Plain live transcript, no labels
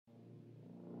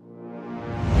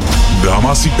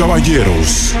Damas y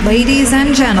caballeros, ladies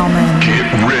and gentlemen, get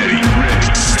ready.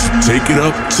 Take it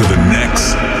up to the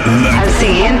next level. Al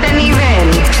siguiente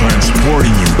nivel.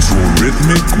 Transporting you to a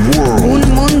rhythmic world.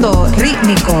 Un mundo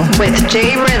rítmico. With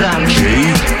J Rhythm.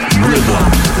 J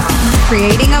Rhythm.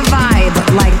 Creating a vibe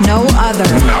like no other.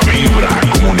 Una vibra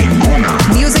como ninguna.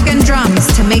 Music and drums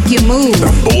to make you move.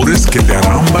 Tambores que te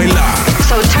harán bailar.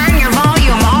 So turn your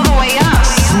volume all the way up.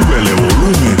 Súbele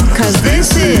volumen. 'Cause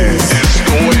this is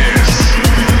Esto es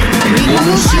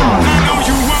Revolución.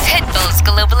 Pitbull's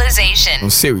Globalization. On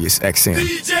Sirius XM.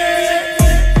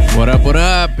 What up, what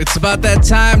up? It's about that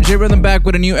time. J Rhythm back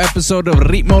with a new episode of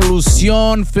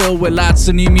Ritmolución, filled with lots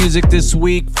of new music this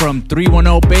week from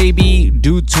 310 Baby,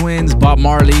 Dude Twins, Bob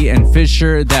Marley, and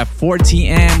Fisher. That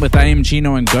 4TM with I Am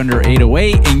Chino and Gunder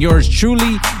 808. And yours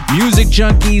truly, Music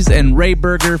Junkies and Ray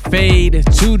Burger, Fade,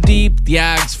 Too Deep,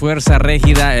 Diags, Fuerza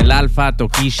Regida, El Alfa,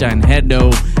 Toquisha, and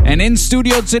Hedo. And in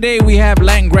studio today, we have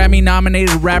Latin Grammy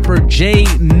nominated rapper Jay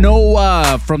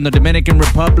Noah from the Dominican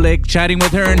Republic. Chatting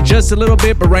with her in just a little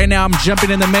bit, but right now I'm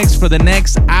jumping in the mix for the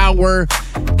next hour,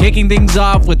 kicking things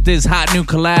off with this hot new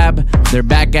collab. They're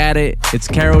back at it. It's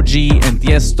Karol G and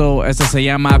Tiesto. Esta se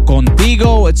llama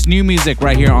Contigo. It's new music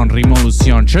right here on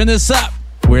Ritmolución. Turn this up.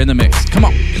 We're in the mix. Come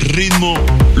on.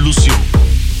 Ritmolución.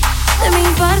 De mi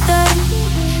parte,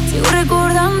 sigo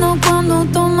recordando cuando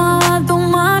tomaba tu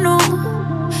mano.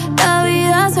 La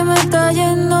vida se me está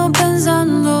yendo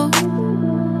pensando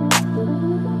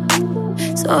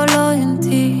solo en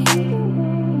ti.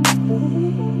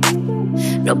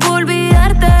 No puedo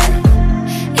olvidarte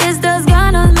y estas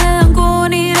ganas me dan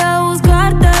con ir a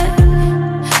buscarte.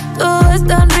 Todo es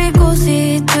tan rico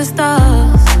si tú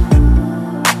estás,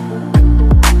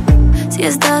 si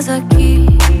estás aquí.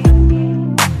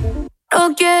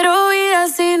 No quiero vida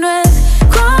si no es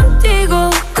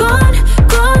contigo,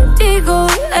 contigo,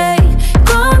 ey,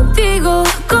 contigo,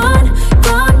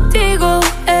 contigo,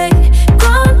 ey,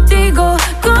 contigo,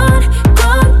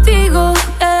 contigo,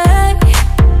 ey.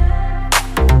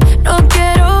 No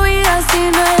quiero vida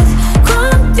si no es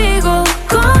contigo,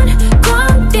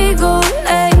 contigo,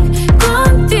 ey,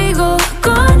 contigo,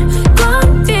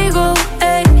 contigo,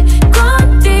 ey,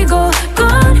 contigo,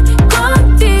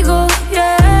 contigo,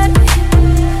 yeah.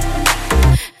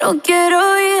 No quiero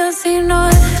vida si no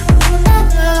es.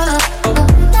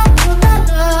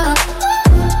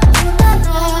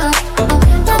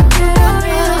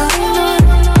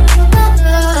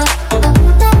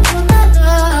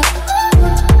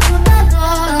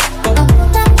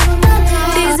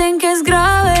 Dicen que es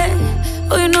grave,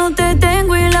 hoy no te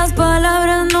tengo y las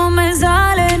palabras no me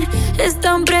salen.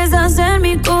 Están presas en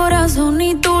mi corazón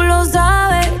y tú lo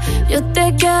sabes. Yo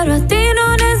te quiero a ti,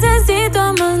 no necesito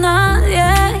a más nadie.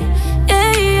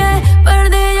 Yeah, yeah.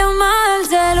 Perdí llamada al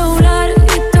celular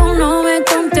y tú no me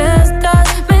contestas.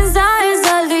 Mensajes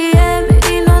al DM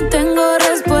y no tengo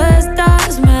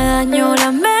respuestas. Me dañó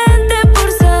la mente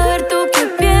por saber tú qué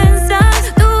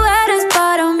piensas. Tú eres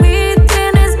para mí,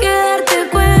 tienes que darte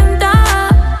cuenta.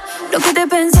 Lo que te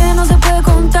pensé no se puede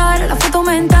contar. La foto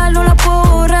mental no la puedo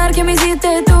borrar. ¿Qué me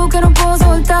hiciste tú que no puedo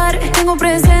soltar? Tengo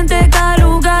presente cada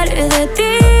lugar de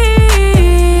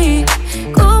ti.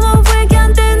 ¿Cómo fue que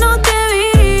antes no te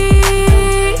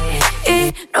vi?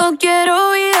 Y no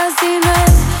quiero vida si no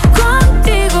es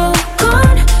contigo,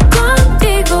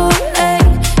 contigo, ey,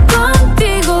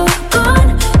 contigo,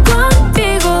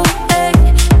 contigo, ey,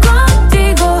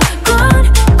 contigo,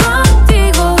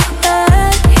 contigo,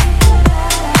 ey.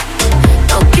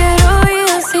 No quiero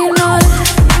vida si no es.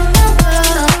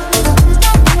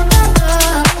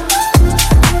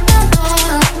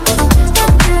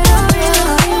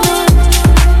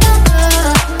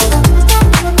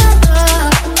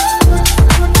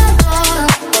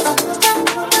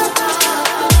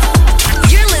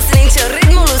 You're listening to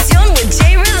Ritmolución with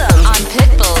J Rhythm on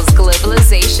Pitbull's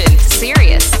Globalization,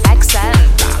 Sirius XM.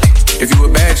 If you a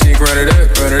bad chick, run it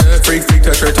up, run it up. Freak,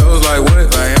 touch her toes like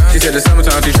what? She said the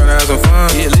summertime she tryna have some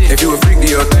fun. If you a freak, do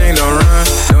your thing, don't run.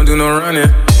 Don't do no running.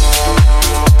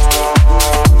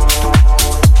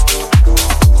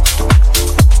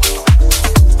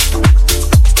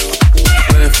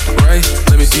 Left, right,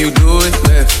 let me see you do it.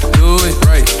 Left, do it,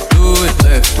 right, do it,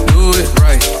 left, do it,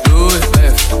 right, do it,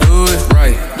 left, do it,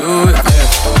 right, do it,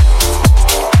 left.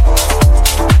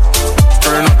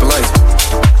 Turn off the lights.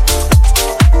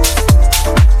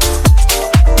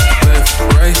 Left,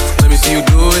 right, let me see you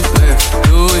do it. Left,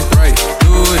 do it, right,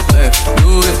 do it, left,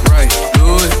 do it, right, do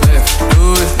it, left, do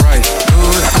it.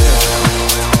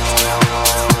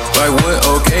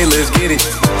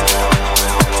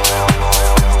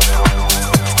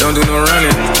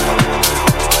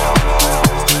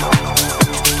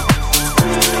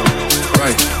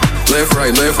 left,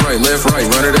 right, left, right, left, right,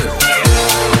 run it up.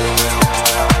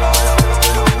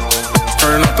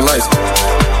 Turning off the lights.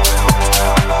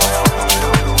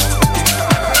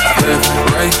 Left,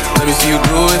 right, let me see you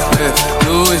do it. Left,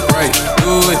 do it right,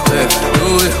 do it left, do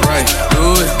it right,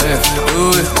 do it left,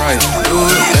 do it right, do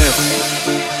it left.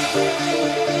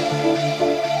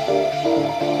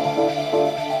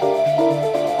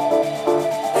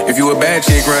 If you a bad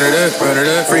chick, run it up, run it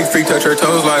up. Freak, freak, touch her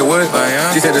toes like what?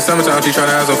 She said the summertime, she tryna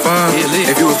have some fun.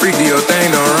 If you a freak, do your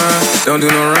thing, don't run, don't do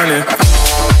no running.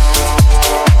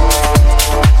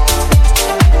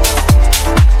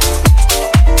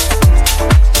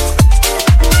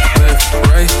 Left,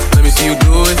 right, let me see you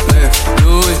do it. Left,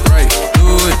 do it right,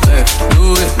 do it left,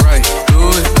 do it right,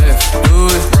 do it left, do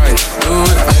it right, do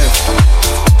it left.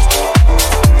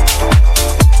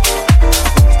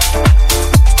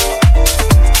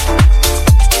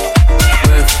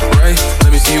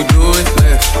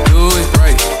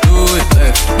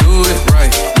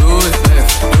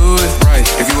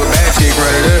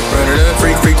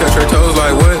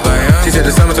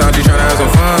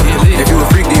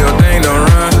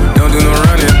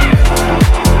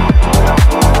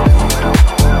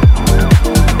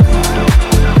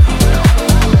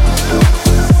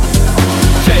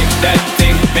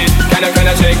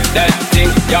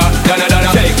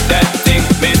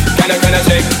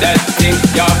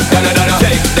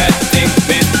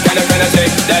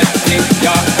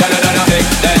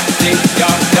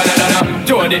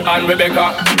 And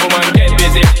Rebecca, woman, get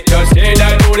busy. Just stay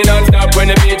that booty non-stop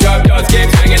when the beat drop. Just keep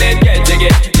swinging it, get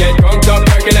jiggy. Get drunk up,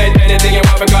 percolate anything you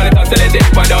want, because it's oscillate.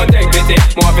 If I don't take pity,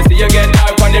 more to see you get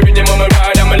live on the rhythm of my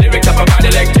ride. And my lyrics up about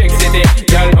electricity.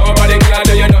 Girl, nobody can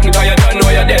do you nothing, cause you don't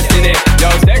know your destiny. Yo,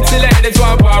 sexy ladies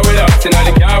want power with us. Inna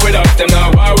the car with us, them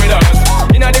not war with us.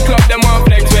 Inna the club, them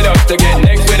want flex with us. To get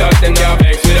next with us, them can't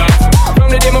vex with us.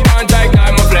 From the day my bond like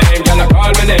I'm a flame. Can I call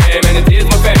my name, and it is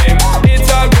my fame. It's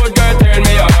all good, girl, turn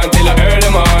me on till I earn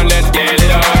them on. Let's get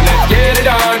it on, let's get it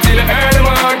on till I earn them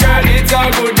on. Girl, it's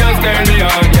all good, just turn me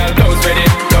on. Girl, close ready,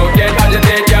 don't get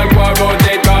agitated. Girl, go and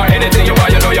rotate, cause anything you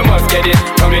want, you know you must get it.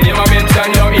 Come in my mention,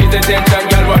 yo, ease the tension.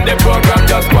 Girl, run the program,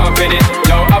 just pump in it.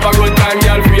 Yo, have a good time,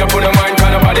 girl, free up on the mind.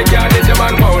 Cause nobody can this, your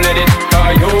man won't let it.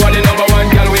 Cause you are the number one,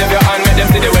 girl, wave your hand, make them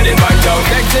see the wedding band. Yo,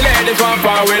 sexy ladies want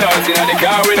power with us. Inna the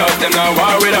car with us, them not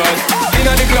war with us.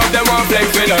 Inna the club, them want flex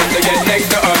with us. To get next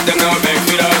to us, them not vex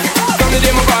with us. From the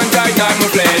day my contact, I'm a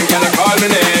flame. Can I call my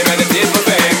name, and it is my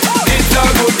fame. It's all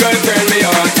good, girl, turn me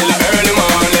on till I earn them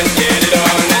on. Let's get it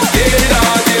on, let's get it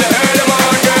on till I earn them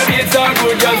on. Girl, it's all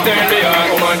good, just turn me on.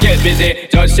 Come on, get busy.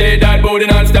 Just shake that booty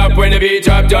non-stop when the beat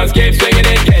drop. Just keep swinging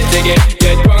it, get jiggy.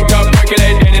 Get drunk up,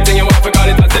 percolate anything you want, for call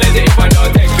it oscillate. If I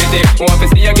don't take pity, want to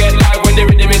see you get live when the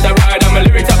rhythm is a ride. And my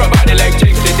lyrics are about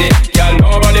electricity. Girl,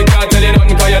 nobody can tell you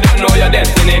nothing, cause you don't know your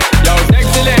destiny. Yo,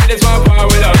 sexy ladies want power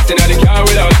with us. Inna the car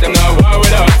with us, them not war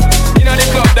with us. Inna the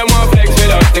club, them want flex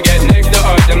with us. To get next to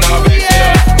us, them not vex with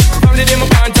us. From the day my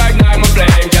contact, now I'm a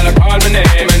flame. Girl, I call my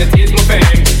name, and it is my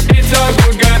fame. It's all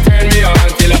good, girl, turn me on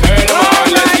till I earn them on.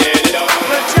 Let's get it on.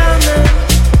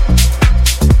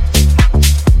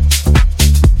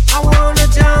 I wanna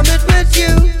jam it with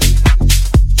you.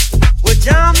 We're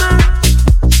jamming,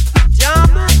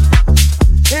 jamming,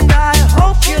 and I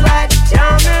hope you like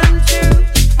jamming too.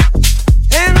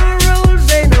 Ain't no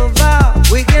rules, ain't no vow.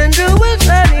 We can do it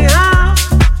anyhow.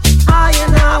 I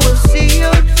and I will see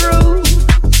you through.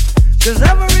 'Cause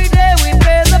every day we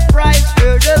pay the price.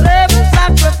 We're the living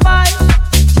sacrifice.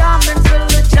 Jamming till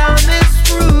the jam is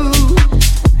through.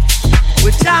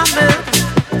 We're jamming,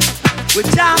 we're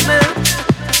jamming,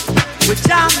 we're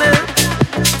jamming,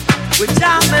 we're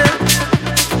jamming,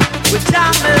 we're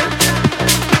jamming,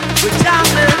 we're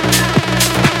jamming,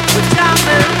 we're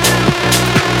jamming,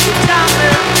 we're jamming,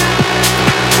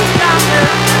 we're jamming,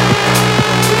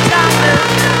 we're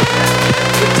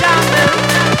jamming,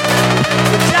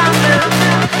 we're jamming, we're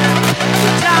jamming,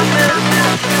 we're jamming,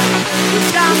 we're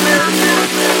jamming.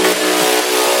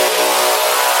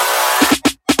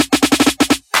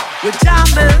 We're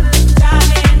jamming,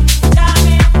 jamming,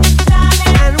 jamming,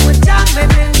 jamming, and we're jamming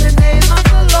in the name of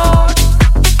the Lord.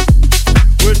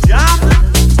 We're jamming,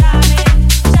 jamming,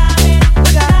 jamming,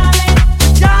 jamming,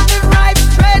 jamming right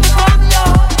straight from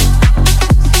your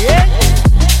yeah.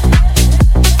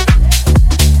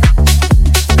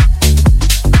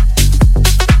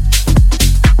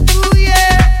 Ooh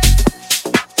yeah.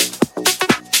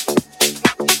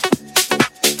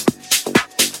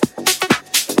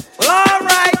 Well, all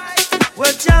right,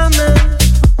 we're jamming.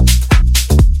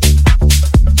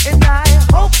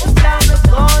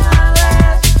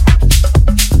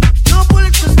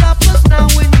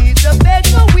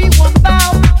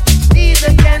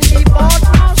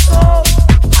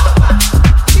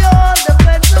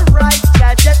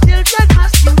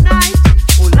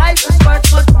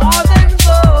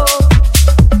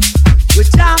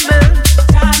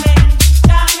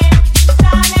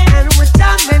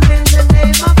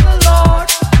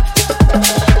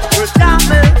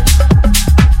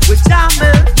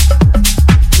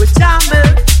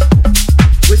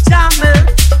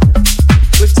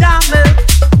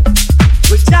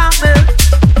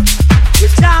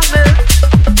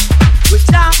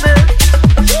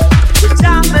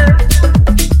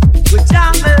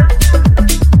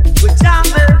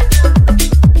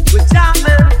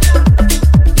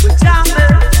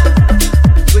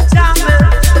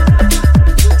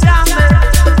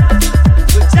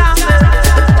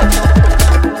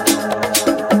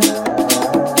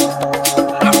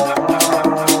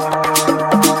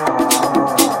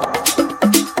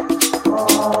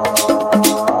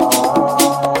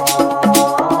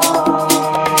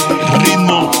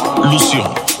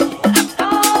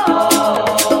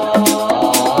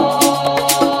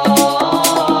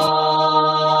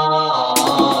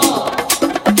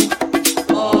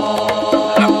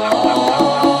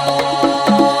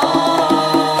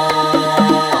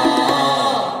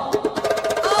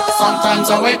 Sometimes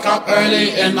I wake up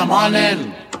early in the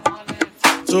morning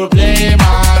to play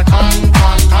my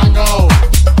Congo.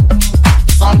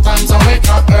 Sometimes I wake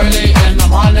up early in the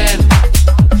morning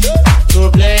to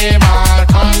play my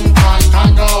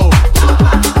Congo.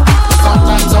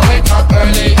 Sometimes I wake up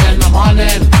early in the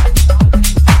morning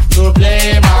to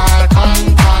play my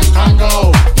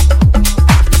Congo.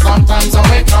 Sometimes I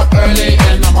wake up early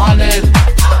in the morning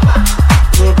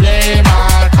to play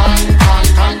my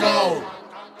Congo.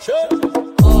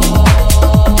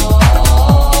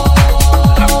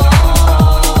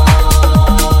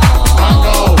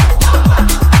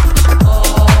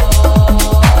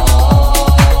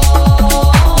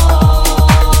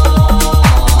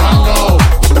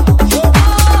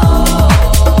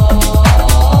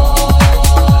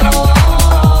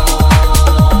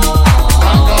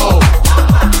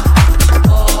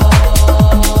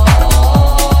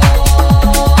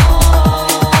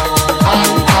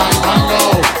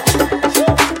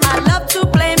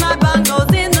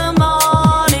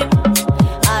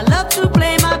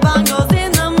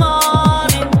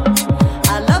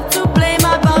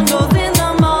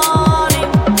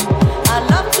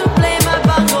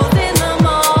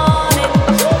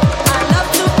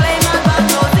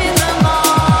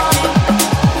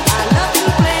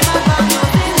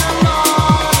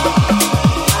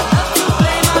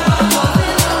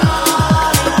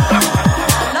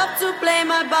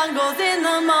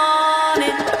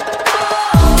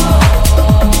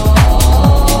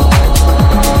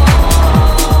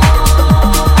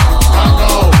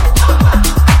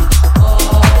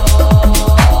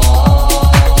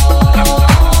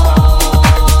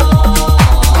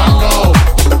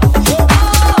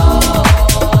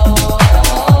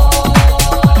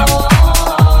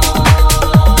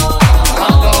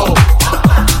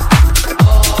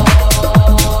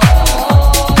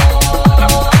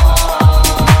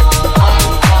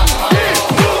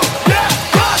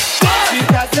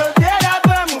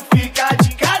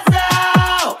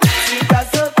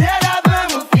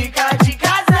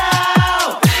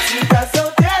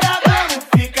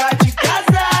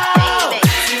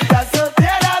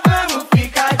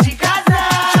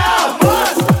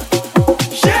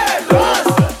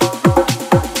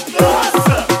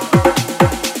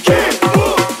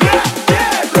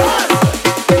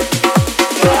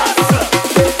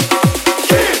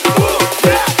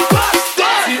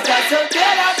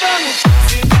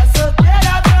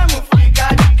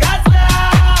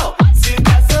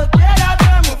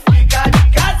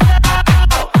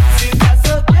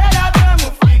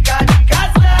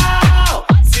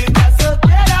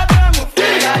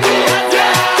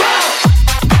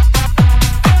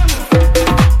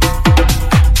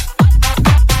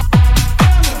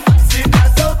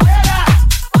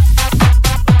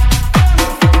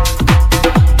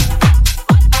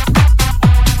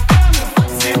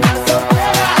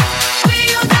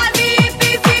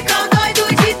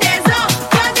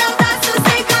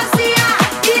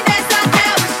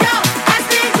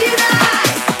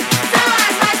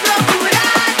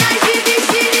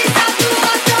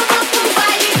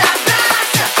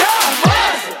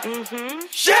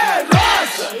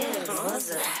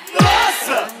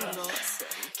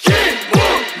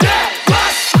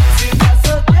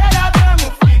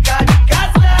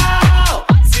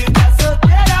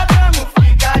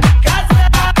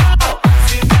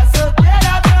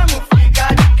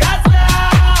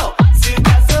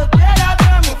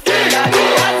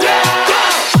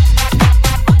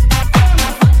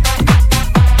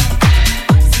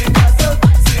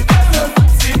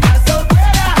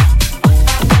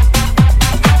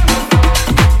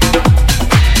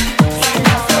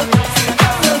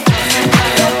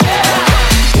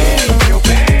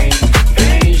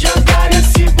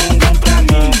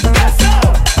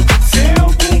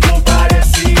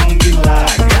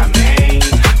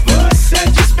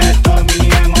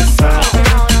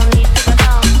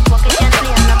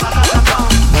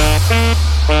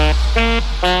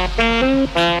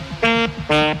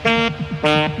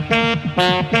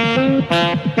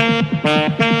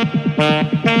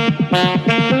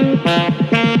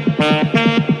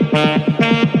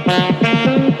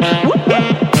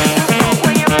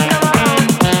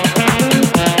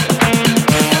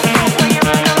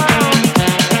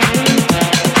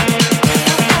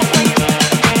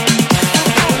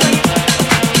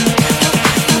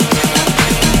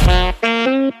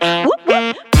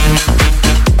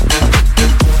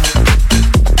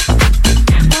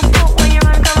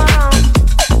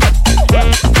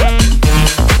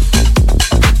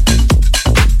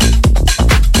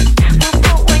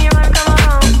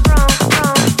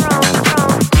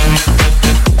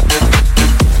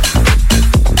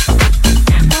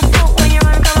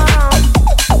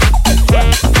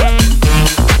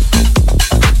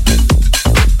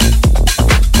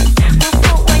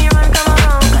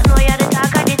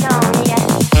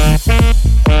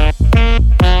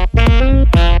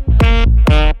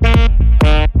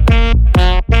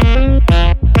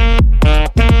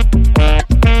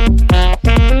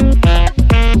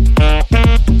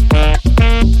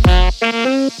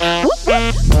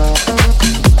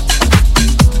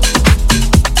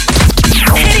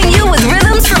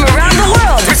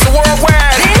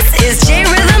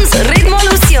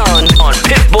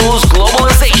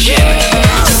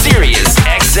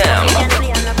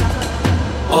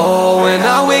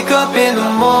 up in the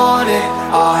morning,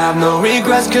 I'll have no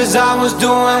regrets, cause I was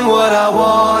doing what I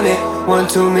wanted. One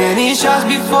too many shots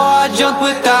before I jumped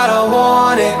without a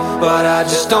warning, but I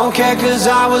just don't care, cause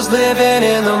I was living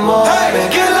in the moment. Hey,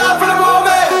 get live for the moment.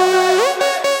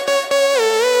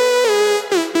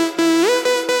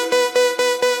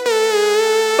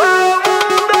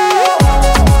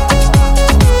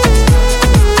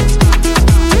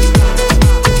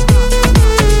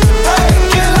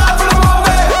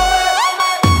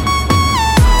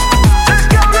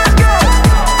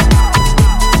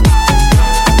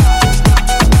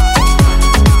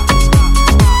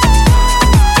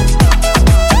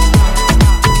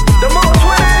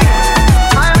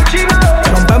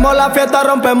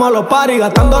 Rompemos los paris,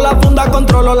 gastando la funda,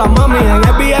 controlo la mami. En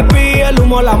el VIP, el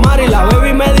humo, la mari. La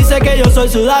baby me dice que yo soy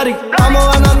su daddy.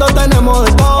 Estamos ganando, tenemos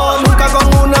de todo. Nunca con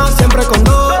una, siempre con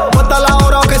dos. Cuesta la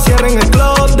hora o que cierren el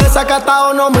club.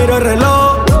 Desacatado, no miro el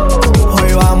reloj.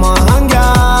 Hoy vamos a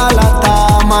janguear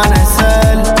hasta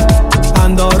amanecer.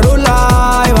 Ando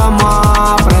rula y vamos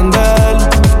a aprender.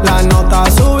 La nota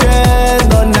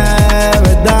subiendo,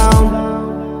 never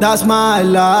down. That's my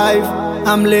life.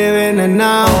 I'm living it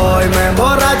now. Hoy me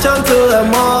emborracho into the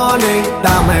morning.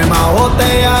 Dame más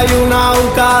botella y una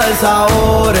buca de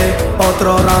sabores.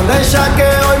 Otro round de shot que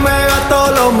hoy me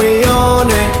gasto los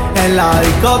millones. En la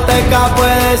discoteca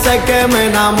puede ser que me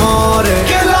enamore.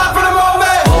 Get live for the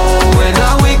moment. Oh, when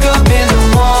I wake up in the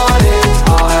morning,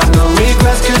 I'll have no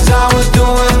regrets, cause I was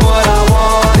doing what I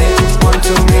wanted. One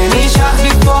too many shots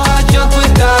before I jumped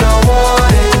without a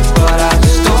warning, but I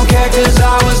just don't care, cause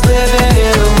I was living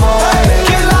in the moment.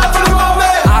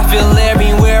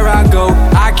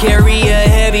 Carry a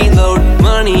heavy load,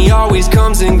 money always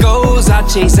comes and goes. I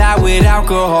chase that with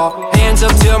alcohol, hands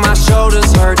up till my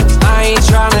shoulders hurt. I ain't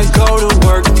tryna go to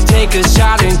work, take a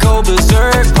shot and go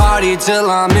berserk. Party till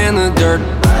I'm in the dirt.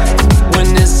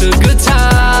 When it's a good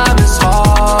time, it's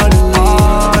hard to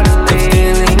leave. The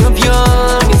feeling of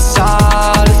young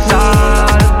inside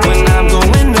of me. When I'm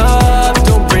going up,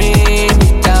 don't bring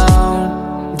me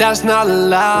down. That's not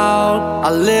allowed,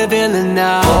 I live in the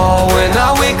now. Oh, when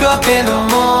I wake up in the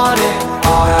morning,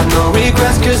 I'll have no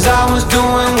regrets, cause I was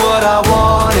doing what I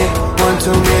wanted. One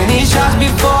too many shots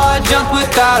before I jumped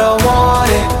without a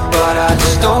warning, but I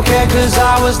just don't care, cause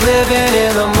I was living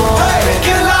in the moment. Hey,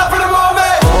 get live for the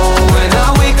moment. Oh, when I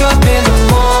wake up in the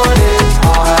morning,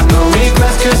 I'll have no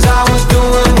regrets, cause I was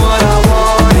doing what I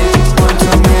wanted. One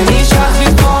too many shots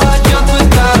before I jumped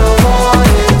without a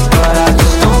warning, but I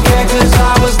just don't care, cause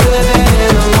I was living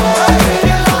in the moment.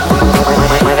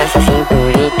 Mueve esa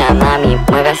cinturita, mami,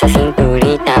 mueve esa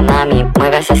cinturita, mami,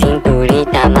 mueve esa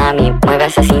cinturita, mami, mueve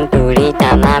esa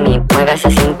cinturita, mami, mueve esa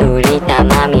cinturita,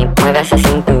 mami, mueve esa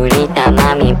cinturita,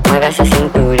 mami, mueve esa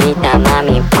cinturita,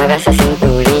 mami, mueve esa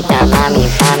cinturita, mami,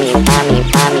 mami, mami,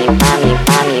 mami, mami,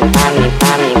 mami, mami,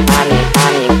 mami, mami, mami,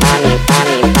 mami,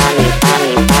 mami, mami,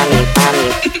 mami,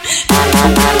 mami,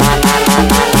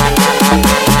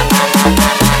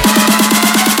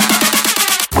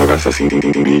 mueve esa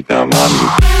cinturita, mami.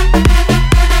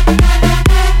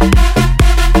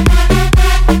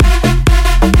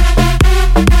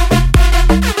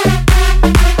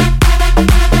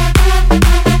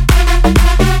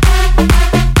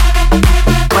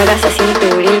 Mueve esa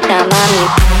cinturita, mami.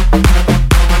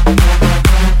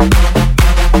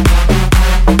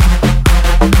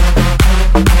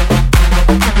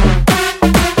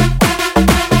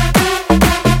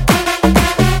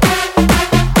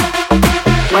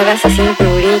 Mueve esa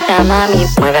cinturita, mami,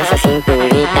 mueve esa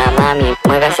cinturita, mami,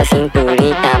 mueve esa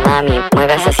cinturita, mami,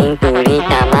 mueve esa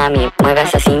cinturita, mami, mueve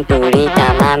esa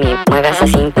cinturita, mami, mueve esa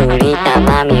cinturita,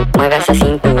 mami, mueve esa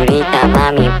cinturita,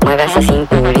 mami, mueve esa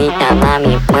cinturita,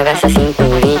 mami, mueve esa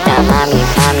cinturita, mami,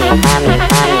 mami, mami,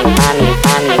 mami, mami,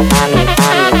 mami, mami,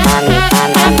 mami,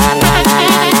 mami,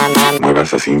 mami, mueve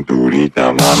esa cinturita,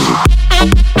 mami.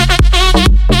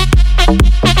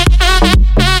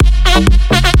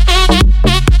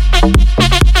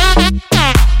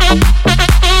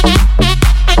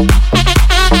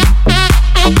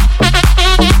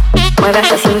 Mueve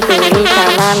esa cinturita,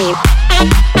 mami.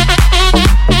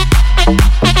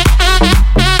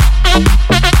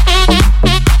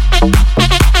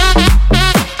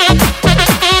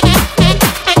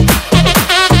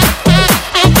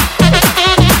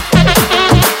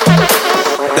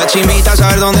 Las chimitas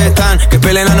saber dónde están, que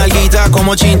peleen la nalguita con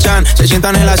como Chinchan. Se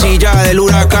sientan en la silla del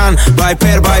huracán.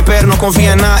 Viper, no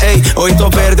confía en nada, ey. Hoy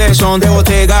todos verdes son de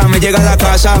Bottega. Me llega a la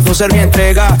casa, Foser mi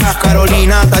entrega.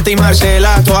 Carolina, Tati y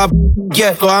Marcela, toda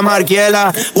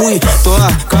Marquiela. Uy,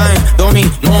 todas caen,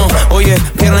 dominó. Oye,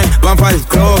 viernes van pa'l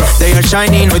club. They are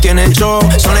shining, hoy tienen show.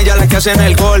 Son ellas las que hacen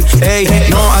el gol, ey.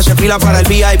 No hacen fila para el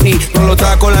VIP. No lo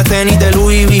tacos, las tenis de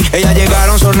Louis V. Ellas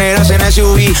llegaron sorneras en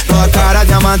SUV. Todas caras,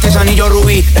 diamantes, anillo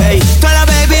rubí, ey. Todas las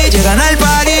baby llegan al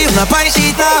party. Una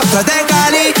paisita, otra de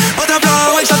Cali. Otro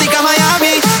flow, exótica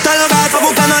Miami. Todos los gatos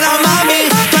buscando a la mami.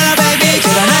 Todas las baby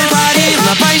llegan al party.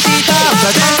 Una paisita, otra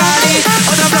de Cali.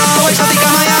 Otro flow, exótica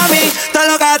Miami. Todos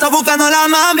los gatos buscando a la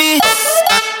mami.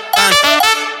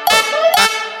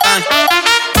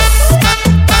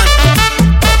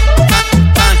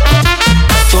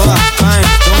 Todas caen,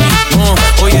 dominó.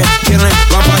 Oye, viernes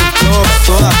van pa'l club.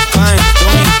 Todas caen,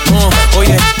 dominó.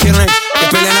 Oye, viernes que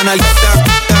pelean la nalga.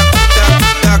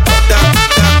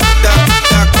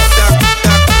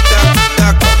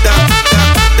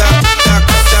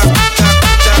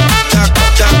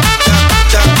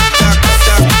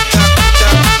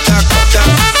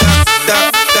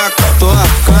 Todas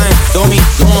caen,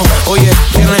 dominó. Oye,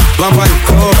 viernes van pa'l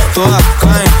club. Todas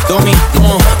caen,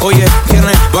 dominó. Oye,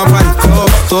 viernes van pa'l club.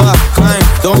 Todas caen,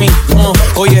 dominó.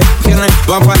 Oye, viernes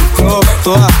van pa'l club.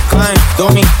 Todas caen,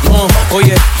 dominó.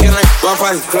 Oye, viernes van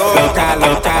pa'l club.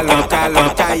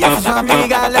 Loca, y a sus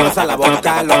amigas le pasa la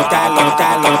boca. Loca.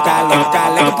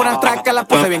 Le compré una traca, la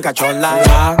puse bien cachonda.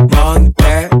 La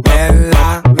monté en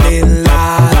la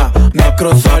blindada. Me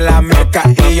cruzó la meca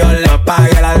y yo le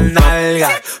pagué las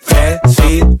nalgas.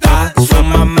 Fresita, su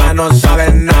mamá no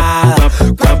sabe nada.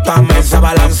 Cuánta mesa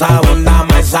balanza, una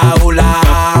mesa hula.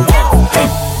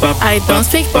 I don't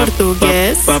speak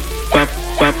portugués. I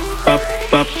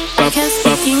can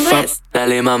speak English.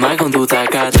 Dale mamá con tu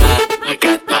tacata.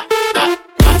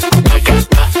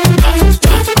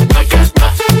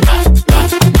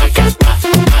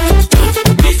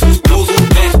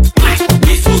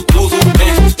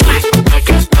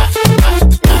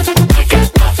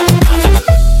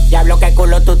 Diablo, qué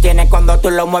culo tú tienes cuando tú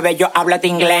lo mueves, yo hablo de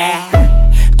inglés.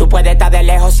 Tú puedes estar de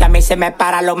lejos, si a mí se me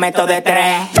para, lo meto de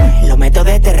tres. Lo meto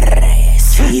de tres,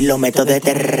 sí, lo meto de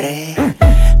tres.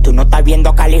 Tú no estás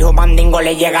viendo que al hijo mandingo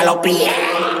le llega a los pies.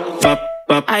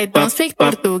 I don't speak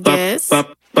portugués. I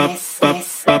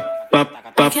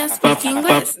can speak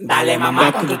English. Dale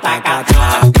mamá con tu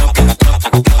tacata.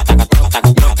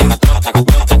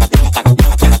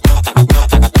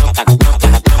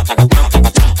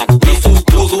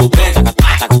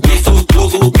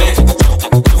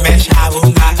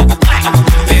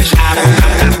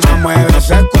 Mueve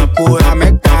ese cucu,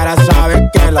 dame cara, sabes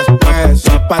que las puedes.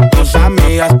 Pa' tus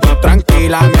amigas, tú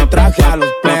tranquila, me traje a los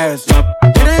plebes.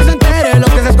 Tienes entere lo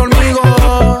que haces conmigo.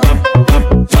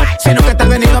 Si no que te has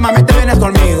venido, mami, te vienes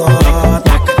conmigo.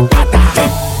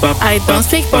 I don't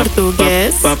speak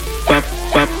portugués.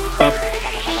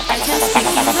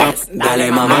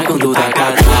 Dale mamá con tu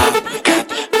tacata.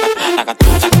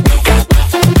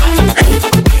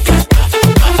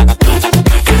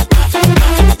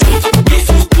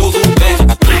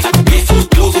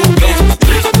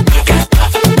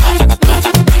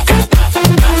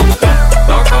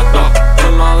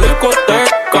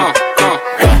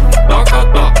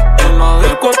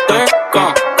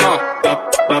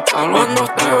 Hablando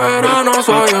este verano,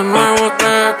 soy el nuevo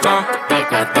Teca.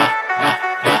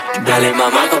 Dale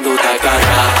mamá con tu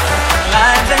tacata.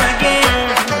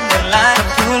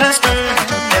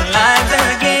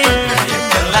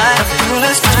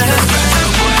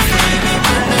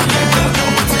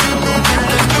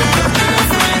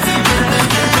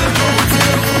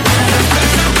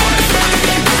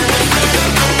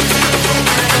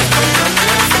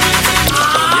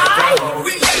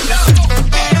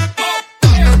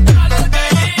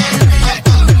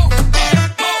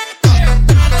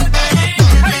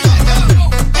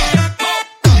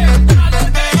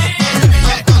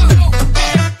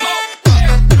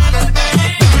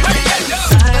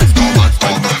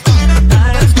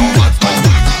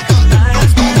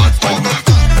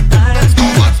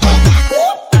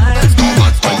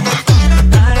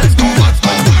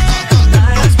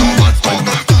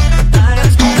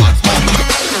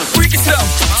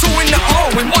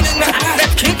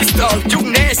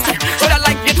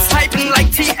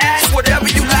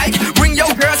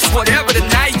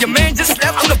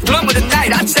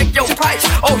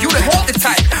 Oh, you the hold it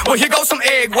tight. Well, here goes some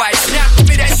egg whites. Now, give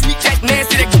me that sweet, that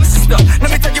nasty, that good stuff. Let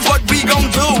me tell you what we gon'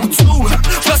 do. 2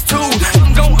 plus 2,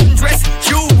 I'm gon' undress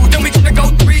you. Then we gonna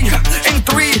go 3 and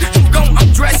 3. You gon'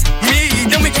 undress me.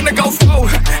 Then we gonna go 4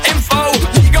 and 4.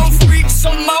 We gon' freak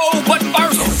some more, but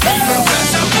first.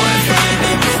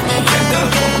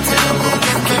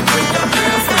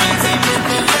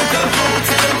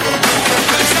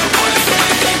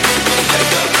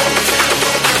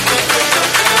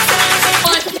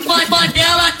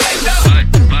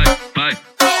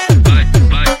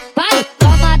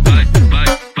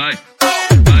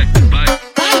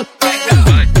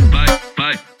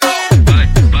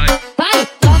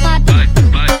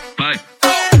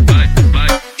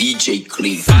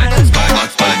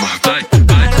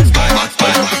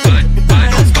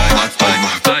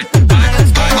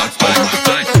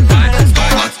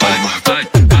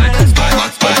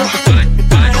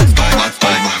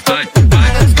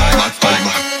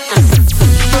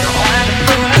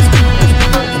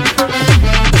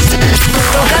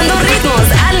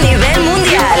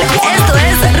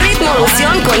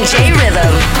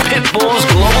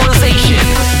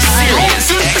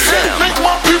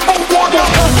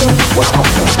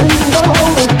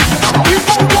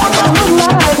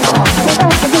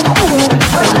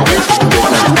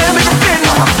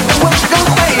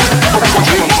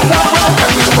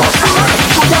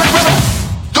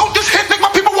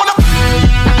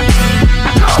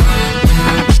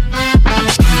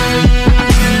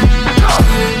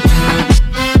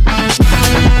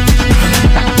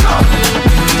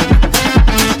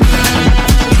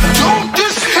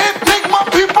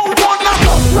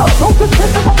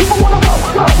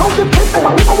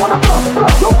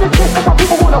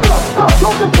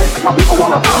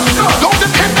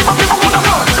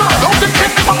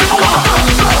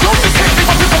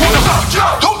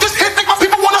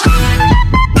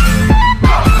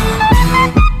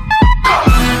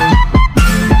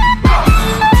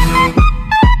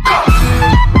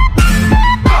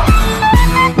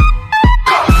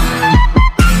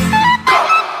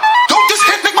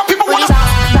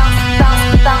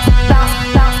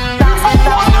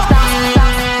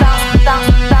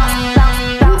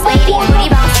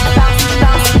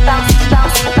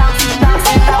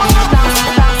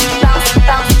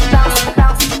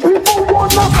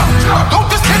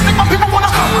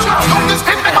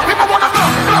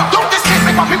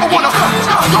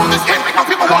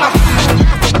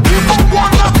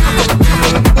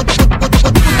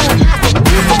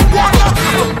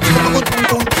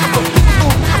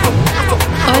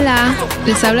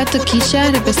 Les habla Toquisha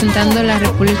representando la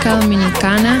República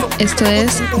Dominicana. Esto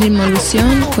es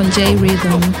Ritmolución con J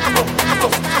Rhythm.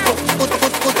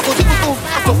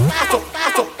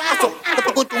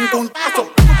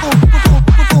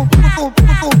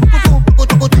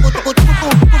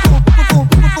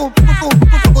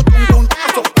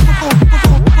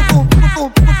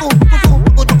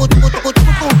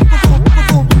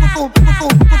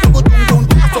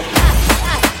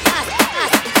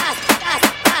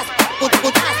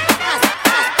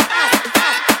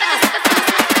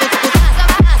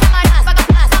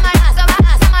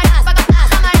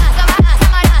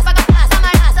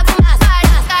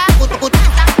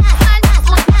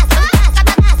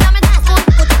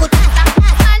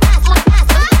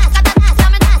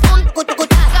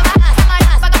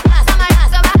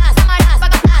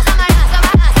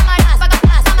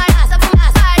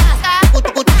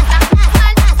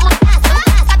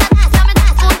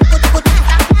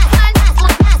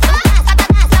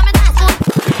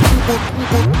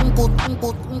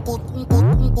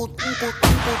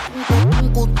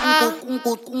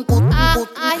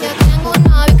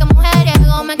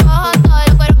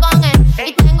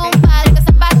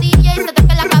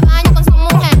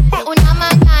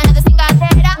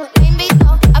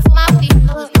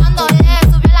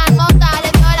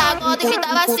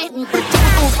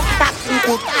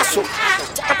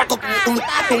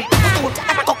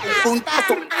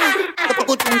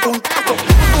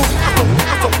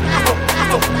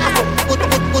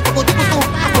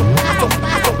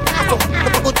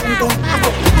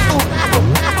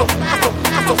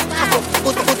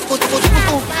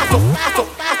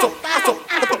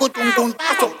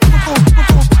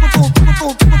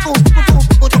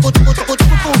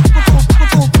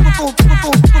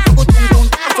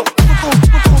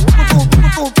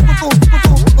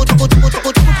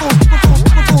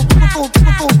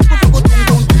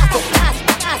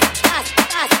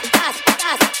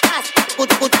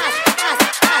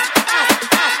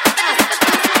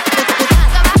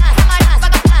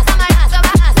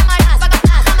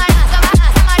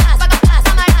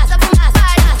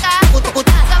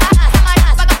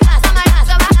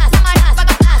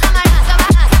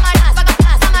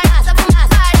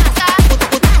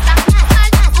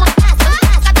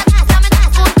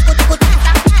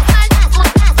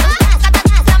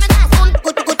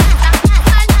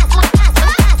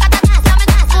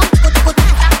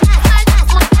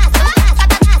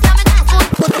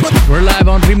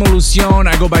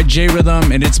 I go by J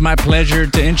Rhythm, and it's my pleasure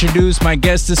to introduce my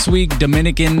guest this week,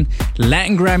 Dominican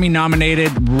Latin Grammy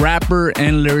nominated rapper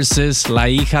and lyricist, la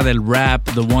hija del rap,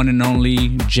 the one and only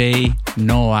J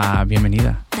Noah.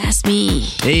 Bienvenida. That's me.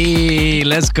 Hey,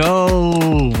 let's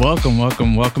go.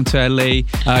 Welcome to LA.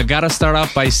 Gotta start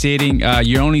off by stating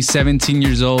you're only 17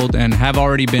 years old and have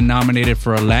already been nominated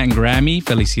for a Latin Grammy.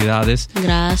 Felicidades.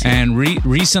 Gracias. And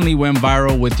recently went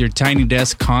viral with your Tiny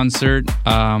Desk concert.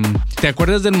 ¿Te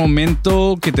acuerdas del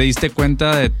momento que te diste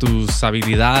cuenta de tus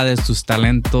habilidades, tus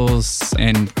talentos,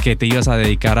 en que te ibas a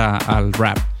dedicar al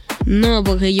rap? No,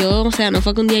 porque yo, o sea, no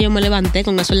fue que un día yo me levanté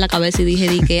con eso en la cabeza y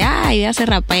dije que, ay, voy a ser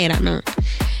rapera, no.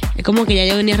 Es como que ya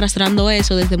yo venía arrastrando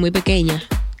eso desde muy pequeña.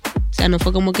 O sea, no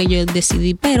fue como que yo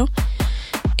decidí, pero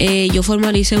yo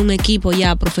formalicé un equipo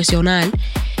ya profesional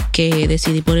que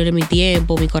decidí ponerle mi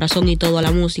tiempo, mi corazón y todo a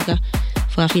la música.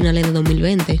 Fue a finales de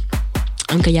 2020.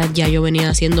 Aunque ya yo venía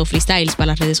haciendo freestyles para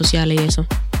las redes sociales y eso.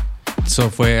 So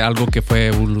fue algo que fue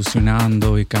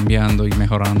evolucionando y cambiando y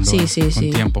mejorando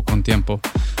con tiempo.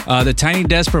 The Tiny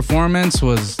Desk performance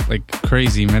was like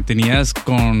crazy. Me tenías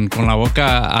con la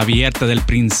boca abierta del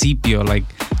principio. Like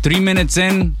 3 minutes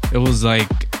in, it was like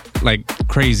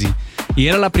crazy. Y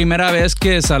era la primera vez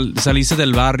que saliste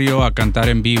del barrio a cantar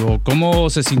en vivo. ¿Cómo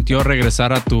se sintió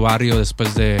regresar a tu barrio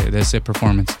después de ese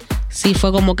performance? Sí,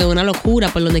 fue como que una locura.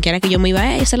 Por donde quiera que yo me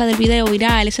iba, esa es la del video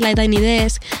viral, esa es la de Tiny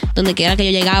Desk. Donde quiera que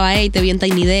yo llegaba, te vi en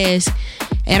Tiny Desk.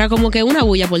 Era como que una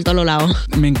bulla por todos lados.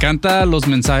 Me encantan los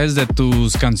mensajes de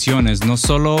tus canciones. No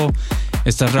solo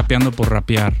estás rapeando por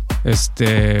rapear.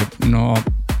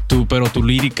 Pero tu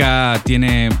lírica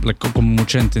tiene como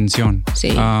mucha intención.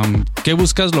 Sí. ¿Qué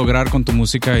buscas lograr con tu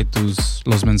música y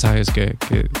los mensajes que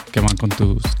van con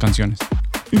tus canciones?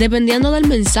 Dependiendo del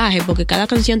mensaje, porque cada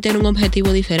canción tiene un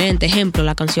objetivo diferente. Ejemplo,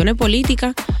 las canciones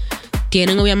políticas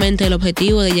tienen obviamente el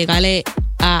objetivo de llegarle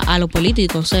a los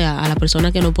políticos, o sea, a las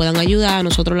personas que nos puedan ayudar, a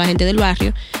nosotros la gente del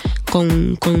barrio,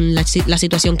 con la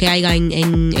situación que haya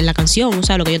en la canción, o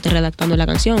sea, lo que yo esté redactando en la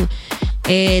canción.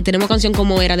 Tenemos canción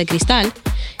como Era de Cristal,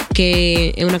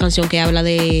 que es una canción que habla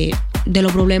de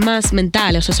los problemas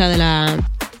mentales, o sea, de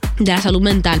la salud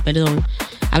mental, perdón.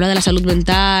 habla de la salud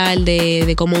mental,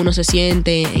 de cómo uno se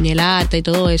siente en el arte y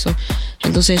todo eso.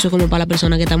 Entonces eso es como para la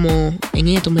persona que estamos en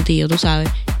esto metidos, tú sabes.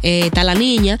 Está la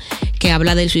niña, que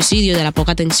habla del suicidio, de la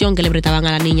poca atención que le prestaban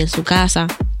a la niña en su casa.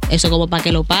 Eso como para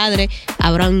que los padres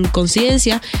abran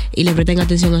conciencia y le presten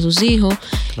atención a sus hijos.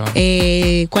 Claro.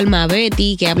 ¿Cuál más?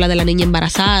 Betty, que habla de la niña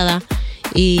embarazada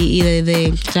y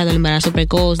o sea, del embarazo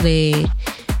precoz,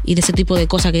 y de ese tipo de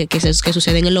cosas que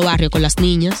suceden en los barrios con las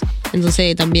niñas.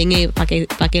 Entonces también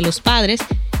para que los padres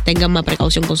tengan más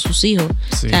precaución con sus hijos.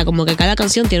 Sí. O sea, como que cada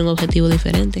canción tiene un objetivo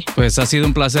diferente. Pues ha sido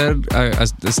un placer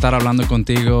estar hablando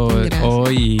contigo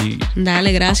hoy.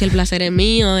 Dale, gracias, el placer es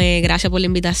mío. Gracias por la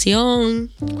invitación.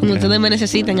 Cuando ustedes me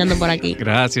necesiten, ando por aquí.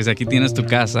 Gracias, aquí tienes tu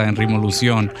casa en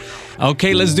Ritmolución.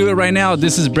 Okay, let's do it right now.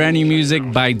 This is brand new music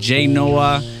by Jay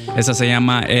Noah. Esa se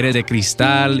llama Eres de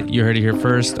Cristal. You heard it here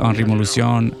first on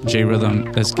Ritmolución. J Rhythm,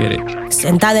 let's get it.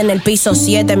 Sentada en el piso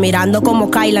 7, mirando cómo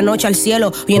cae la noche al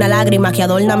cielo, y una lágrima que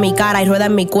adorna mi cara y rueda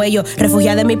en mi cuello.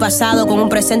 Refugiada en mi pasado con un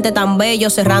presente tan bello,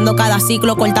 cerrando cada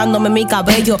ciclo, cortándome mi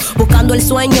cabello, buscando el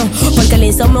sueño, porque el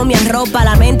insomnio me arropa.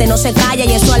 La mente no se calla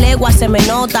y eso a legua se me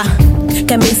nota.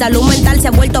 Que mi salud mental se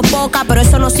ha vuelto poca, pero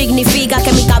eso no significa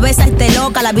que mi cabeza esté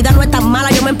loca. La vida no es tan mala,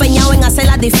 yo me he empeñado en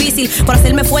hacerla difícil, por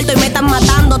hacerme fuerte y me están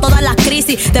matando todas las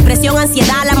crisis. Depresión,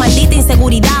 ansiedad, la maldita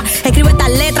inseguridad. Escribo estas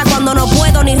letras cuando no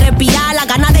puedo ni respirar. La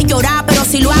gana de llorar, pero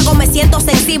si lo hago me siento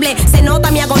sensible. Se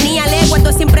nota mi agonía, el ego, esto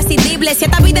es imprescindible. Si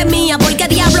esta vida es mía, ¿por qué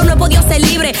diablo no he podido ser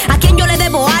libre? ¿A quién yo le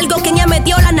debo algo? ¿Quién ya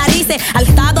metió las narices al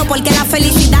Estado? Porque la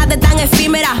felicidad es tan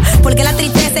efímera, porque la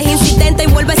tristeza es insistente y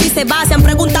vuelve si se va. Se han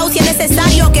preguntado si es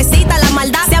necesario que cita la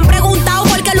maldad. Se han preguntado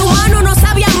por qué el humano no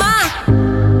sabe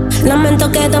amar.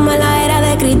 Lamento que tome la era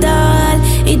de cristal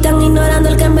y están ignorando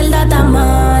el que en verdad está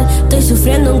mal. Estoy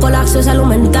sufriendo un colapso de salud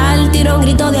mental. Tiro un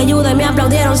grito de ayuda y me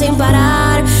aplaudieron sin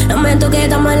parar. Lamento que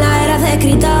toman la era de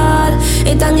cristal y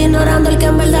están ignorando el que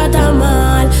en verdad está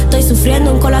mal. Estoy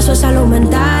sufriendo un colapso de salud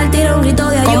mental. Tiro un grito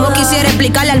de ayuda. Como quisiera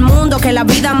explicarle al mundo que la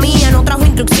vida mía no trajo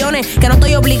instrucciones, que no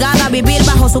estoy obligada a vivir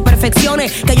bajo sus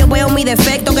perfecciones, que yo veo mi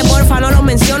defecto, que porfa no lo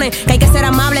mencione, que hay que ser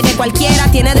amable, que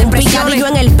cualquiera tiene depresiones. Yo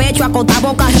en el pecho, acostado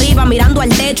boca arriba, mirando al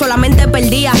techo, la mente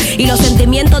perdida y los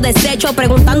sentimientos deshechos,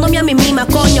 preguntándome a mí misma,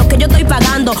 coño, que yo estoy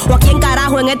pagando, o a quién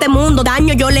carajo en este mundo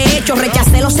daño yo le he hecho.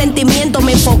 Rechacé los sentimientos,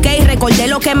 me enfoqué y recordé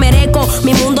lo que merezco.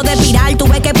 Mi mundo de viral,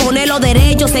 tuve que ponerlo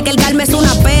derecho. Sé que el karma es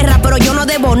una perra, pero yo no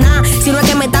debo nada, sino es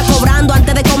que me está cobrando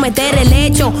antes de cometer el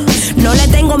hecho. No le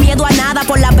tengo miedo a nada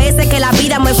por las veces que la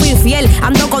vida me fui infiel.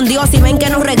 Ando con Dios y ven que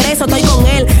no regreso, estoy con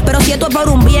él. Pero si esto es por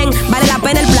un bien, vale la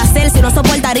pena el placer. Si no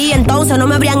soportaría, entonces no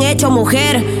me habrían hecho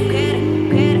mujer.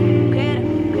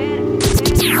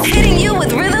 Hitting you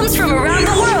with rhythms from around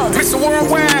the world. Mr.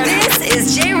 Worldwide. This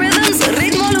is J Rhythm's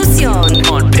Ritmolución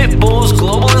on Pitbull's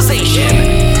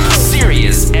Globalization,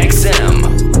 Sirius XM.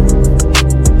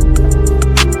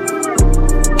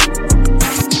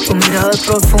 Tu mirada es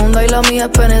profunda y la mía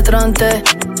es penetrante.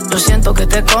 Yo siento que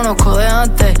te conozco de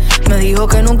antes. Me dijo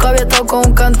que nunca había estado con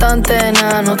un cantante.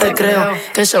 Nada, no te creo.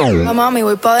 Que se mami,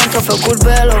 voy pa' dentro, fue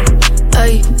culpelo.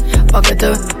 Ey, pa' que te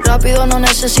veas rápido no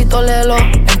necesito lelo.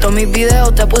 En todos mis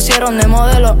videos te pusieron de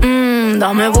modelo.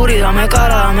 Dame booty, dame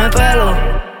cara, dame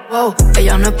pelo. Wow,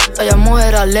 ella no es puta, ella es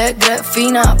mujer alegre,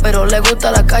 fina, pero le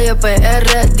gusta la calle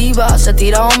PR, diva. Se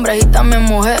tira hombres y también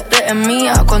mujeres, es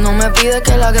mía. Cuando me pide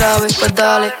que la grabe, pues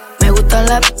dale. Me gustan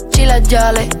las y las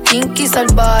yales, kinky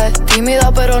salvaje.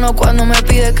 Tímida pero no cuando me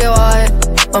pide que baje.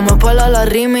 Vamos por la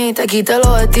Rimi, te quité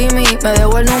lo de Timmy. Me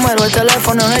dejó el número, el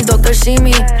teléfono en el Dr.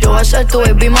 Simi. Yo voy a ser tu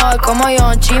baby mama como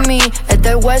yo, Chimmy. Es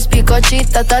del West,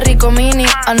 picochita, está rico mini.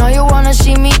 I know you wanna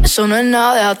see me, eso no es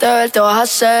nada, déjate ver, te vas a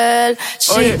hacer.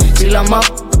 Sí, oye, si las más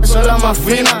son las más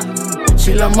finas.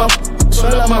 Si las más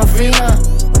son las más finas.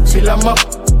 Si las más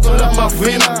son las más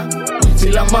finas. Si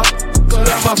las más son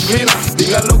las más finas.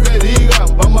 Digan lo que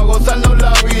digan, vamos a gozarnos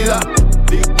la vida.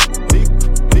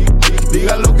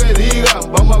 Digan lo que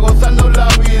digan, vamos a gozarnos la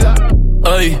vida.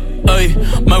 Ey, ey,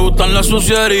 me gustan las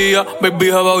sucierías, baby,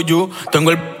 how about you?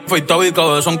 Tengo el feitado y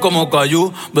cabezón como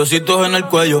cayú. Besitos en el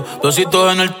cuello,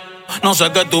 besitos en el... No sé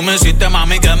qué tú me hiciste,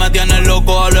 mami, que me tienes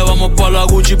loco. Dale, vamos pa' la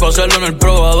Gucci pa' hacerlo en el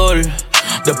probador.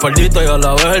 De espaldita y a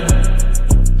la vez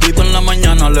grito en la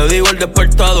mañana, le digo el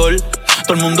despertador.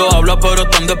 Todo el mundo habla, pero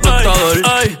está en despertador.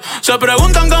 Ey, ey. Se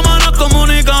preguntan cómo nos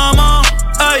comunicamos.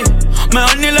 Ey,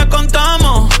 mejor ni le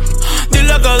contamos.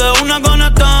 Dile que de una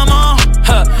conectamos.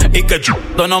 Y que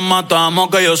nos matamos.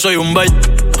 Que yo soy un bello,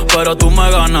 pero tú me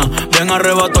ganas. Bien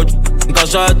arrebato en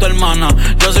casa de tu hermana.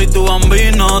 Yo soy tu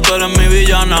bambino, tú eres mi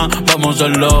villana. Vamos a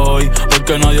hacerlo hoy,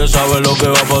 porque nadie sabe lo que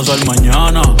va a pasar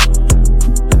mañana.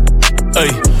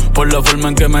 Ey, por la forma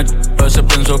en que me a veces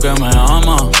pienso que me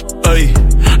ama. Ey,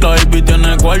 La baby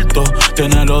tiene cuarto,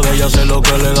 tiene lo de ella, hace lo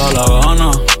que le da la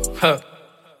gana.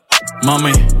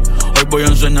 Mami, hoy voy a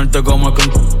enseñarte cómo es que...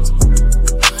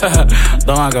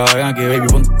 Toma acá, ven aquí, baby,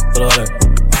 ponte, dale.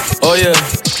 Oye,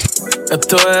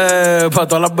 esto es para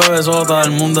todas las bebesotas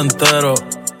del mundo entero,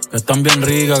 que están bien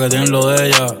ricas, que tienen lo de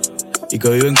ellas y que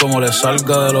viven como les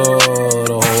salga de los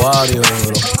ovarios,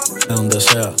 de donde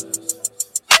sea.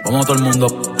 Vamos todo el mundo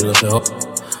que se joda.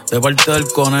 De parte del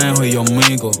Conejo y John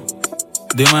Mico.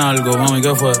 Dime algo, mami,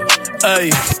 ¿qué fue? Ey,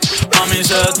 mami,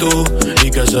 sé tú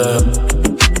y que sé.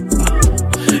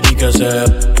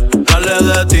 Dale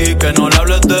de ti, que no le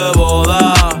hables de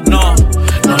boda. No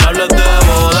le hables de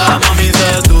boda. Mami,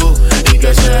 sé tú y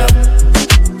que sé.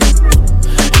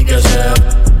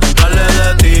 Dale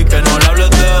de ti, que no le hables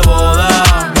de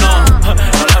boda. No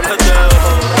le hables de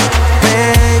boda.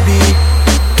 Baby,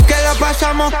 ¿qué lo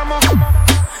pasamos?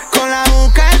 Con la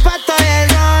juca, el pato y el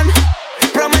ron.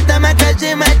 Prométeme que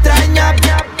si me extrañas,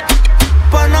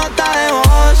 por nota de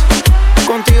voz.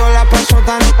 Contigo la paso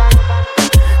tan.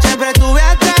 Siempre estuve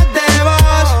atrás de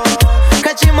vos.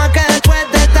 Que chima que después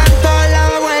de tanto la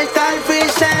vuelta al fin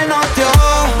se nos dio.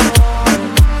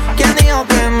 ¿Quién dijo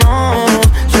que no?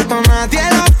 Si esto nadie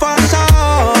lo forzó.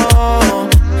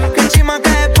 Que chima que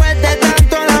después de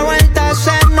tanto la vuelta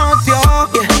se nos dio.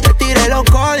 Yeah, te tiré los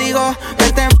códigos.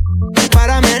 Vete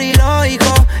para mí era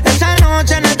ilógico. Esa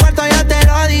noche en el cuarto yo te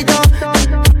lo dito.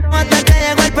 Hasta que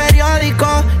llegó el periódico.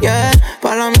 Yeah,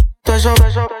 para mí todo eso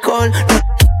alcohol.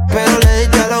 Pero le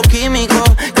diste a los químicos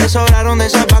que sobraron de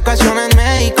esas vacaciones en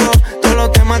México. Todos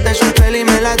los temas de su peli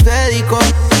me las dedico.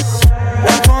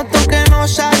 La foto que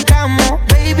nos sacamos,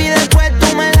 baby, después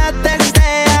tú me la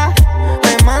texteas.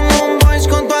 Me mando un voice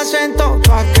con tu acento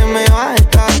pa' que me bajes.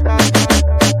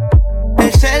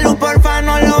 El celu porfa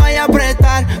no lo vaya a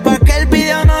apretar, pa' que el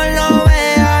video no lo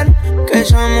vean. Que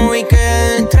esa movie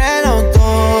quede entre los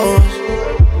dos.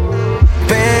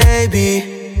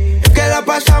 Baby, que la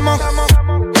pasamos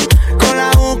con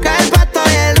la juca, el pato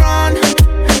y el ron.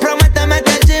 Prométeme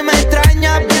que si me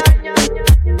extrañas,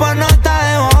 por nota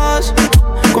de voz.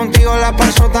 Contigo la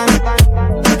paso tan.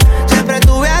 Siempre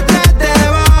estuve atrás de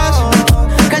vos.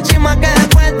 Que chima que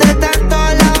después de tanto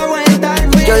la vuelta al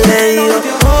fin. Yo le digo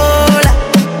hola,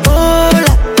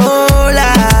 hola,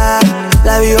 hola.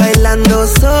 La vi bailando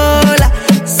sola,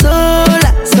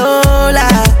 sola, sola.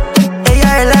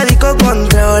 Ella es la disco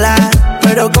controla,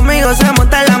 pero conmigo se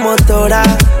monta la motora.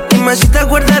 Dime si te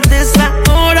acuerdas de esa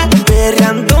hora,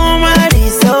 perreando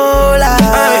Marisola.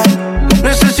 Ay,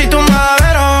 necesito un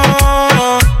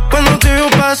madero. Cuando te veo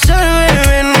pasar,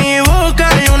 bebé, en mi boca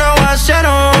hay un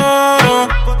aguacero.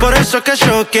 Por eso es que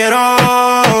yo quiero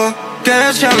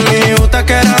que sea mi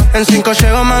butaquera. En 5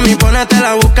 llego, mami, ponete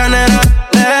la bucanera.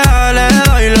 Le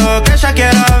doy lo que ella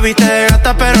quiera. Viste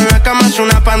gata, pero en la cama es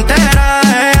una pantera.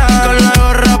 Con la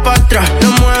gorra pa' atrás, lo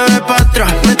mueve pa'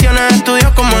 atrás. Me tiene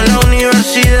estudios como en la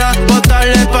universidad.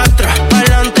 Botarle pa' atrás, pa'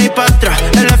 adelante y pa' atrás.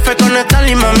 El F con esta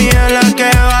lima mía es la que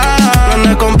va. No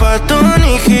ande con Patton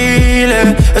y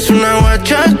Giles, es una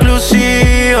guacha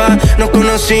exclusiva. Nos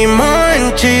conocimos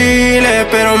en Chile,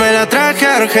 pero me la traje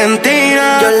a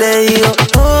Argentina. Yo le digo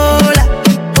hola,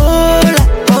 hola,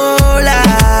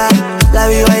 hola. La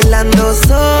vi bailando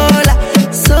sola,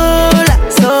 sola,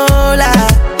 sola.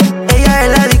 Ella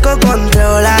es la disco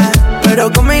controla,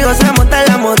 pero conmigo se monta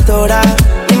la motora.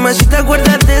 Dime si te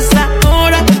acuerdas de esa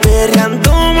hora,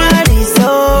 perreando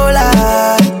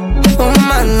Marisola.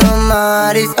 Fumando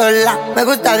Marisola. Me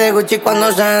gusta de Gucci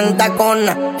cuando se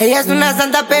entacona. Ella es una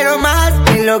santa pero más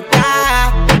que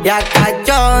loca. Ya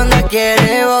cachonda,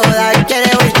 quiere boda,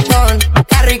 quiere Winston,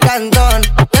 Carrie Cantón.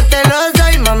 Yo te lo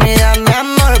doy, mami, dame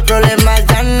amor. Problemas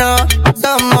ya no,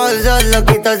 somos dos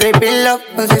loquitos triple lock.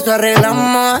 Con eso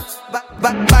arreglamos.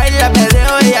 Baila,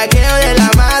 perreo y aquello de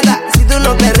la mata. Si tú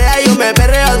no perreas, yo me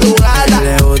perreo a tu gata.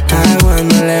 Le gusta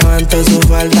cuando levanto su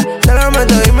falda. Se lo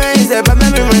meto y me dice, papi, a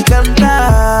mí me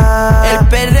encanta el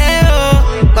perreo.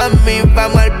 Mami,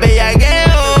 vamos al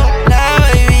bellaqueo. La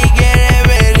baby quiere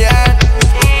perrear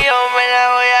y yo me la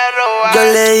voy a robar. Yo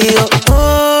le digo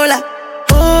hola,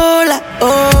 hola,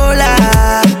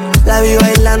 hola. La vi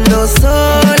bailando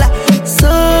sola,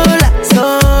 sola,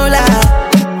 sola.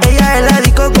 Ella es la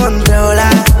disco controla,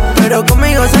 pero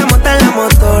conmigo se monta la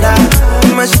motora.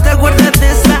 Dime si te acuerdas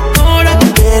de esa hora,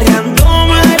 perreando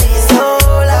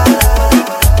Marisola.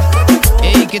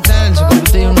 Hey, ¿qué tal? Se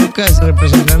comporta yo Lucas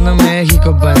representando a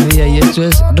México, pandilla. Y esto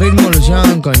es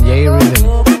Ritmolución con J Rhythm.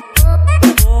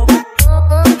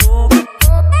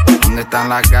 ¿Dónde están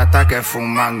las gatas que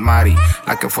fuman mari?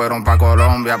 Las que fueron pa'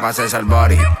 Colombia pa' hacerse el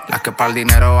body. Las que pa'l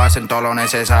dinero hacen todo lo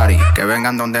necesario. Que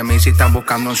vengan donde mí si están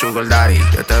buscando un sugar daddy.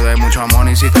 Yo te doy mucho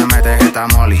money si te metes esta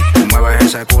molly. Tú mueves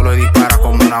ese culo y disparas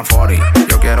como una 40.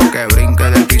 Yo quiero que brinque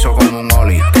del piso como un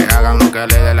ollie. Que hagan lo que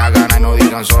le dé la gana y no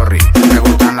digan sorry. Me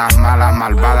gustan las malas,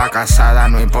 malvadas,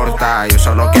 casadas, no importa. Yo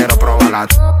solo quiero probarla.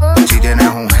 Si tienes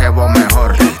un jevo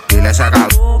mejor, dile ese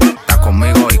cabrón.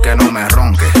 Conmigo y que no me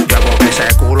ronque. Yo hago que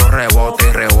ese culo rebote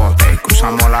y rebote.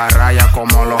 Cruzamos la raya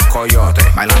como los coyotes.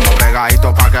 Bailando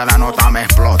pegadito pa' que la nota me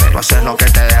explote. Tú haces lo que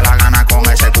te dé la gana con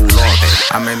ese culote.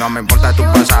 A mí no me importa tu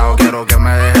pasado, quiero que me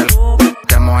dejes el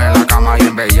estemos en la cama y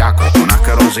en bellaco. Una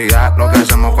asquerosidad, lo que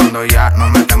hacemos cuando ya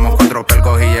nos metemos 4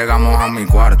 percos y llegamos a mi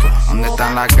cuarto. ¿Dónde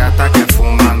están las gatas que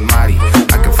fuman mari?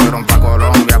 Las que fueron pa'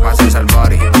 Colombia pa' hacerse el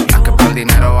body. Las que por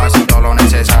dinero hacen todo lo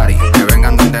necesario. Que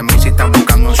vengan donde mí si están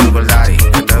buscando un sugar daddy.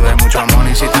 Que te doy mucho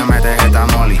money si te metes esta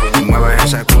molly. Y mueves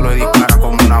ese culo y disparas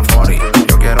como una 40.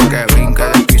 Yo quiero que brinque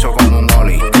del piso como un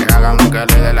ollie. Que hagan lo que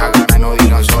le dé la gana y no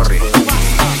digan sorry.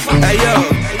 Hey yo,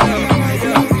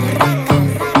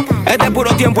 este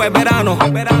puro tiempo es verano.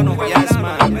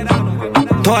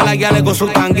 Todas las guiales con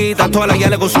sus tanguitas, todas las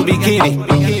guiales con su bikini.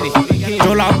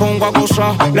 Yo la pongo a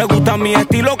gozar, le gusta mi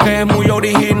estilo que es muy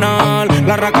original.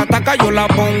 La racataca yo la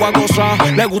pongo a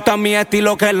gozar, le gusta mi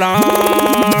estilo que es la.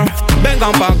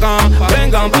 Vengan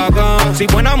pa' acá, si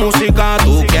buena música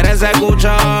tú quieres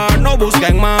escuchar. No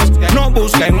busquen más, no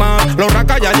busquen más. Los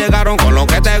racas ya llegaron con lo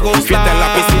que te gusta. Fiesta en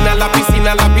la piscina, la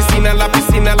piscina, la piscina, la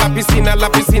piscina, la piscina, la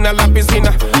piscina, la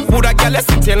piscina. Pura que le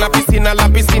en la piscina, la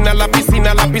piscina, la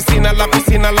piscina, la piscina, la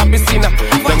piscina, la piscina.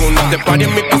 Tengo una de party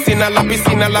en mi piscina, la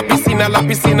piscina, la piscina, la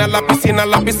piscina, la piscina,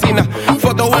 la piscina.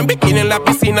 Foto en bikini en la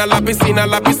piscina, la piscina,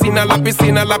 la piscina, la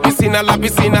piscina, la piscina, la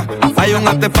piscina. Hay un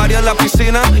after party en la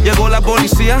piscina, llegó la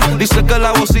policía. Dice que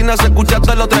la bocina se escucha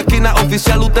hasta la otra esquina.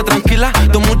 Oficial, usted tranquila,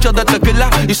 tú mucho de tequila.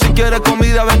 Y si quiere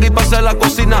comida, venga y pase a la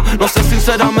cocina. No sé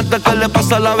sinceramente qué le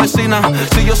pasa a la vecina.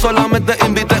 Si yo solamente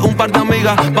invité un par de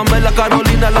amigas. Pamela,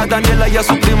 Carolina, la Daniela y a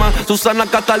su prima. Susana,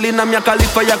 Catalina, Mia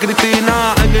Khalifa y a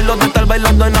Cristina. En hilo de estar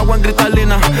bailando en agua en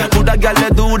cristalina. Pura guiale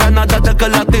dura, nada de que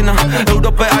latina.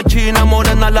 Europea, china,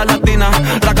 morena, la latina.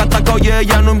 Racataca, oye,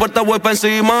 ya no importa, voy pa'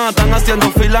 encima. Están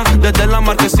haciendo fila desde la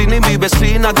marquesina y mi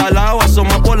vecina. Galao,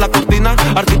 asoma por la cortina.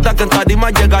 Artistas que en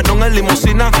tarima llegaron en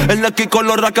limusina. El Neki con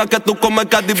los racas que tú comes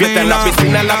que adivina. Fiesta en la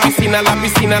piscina, la piscina, la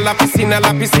piscina, la piscina,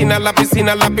 la piscina, la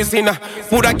piscina, la piscina.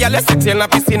 Pura guiale sexy en la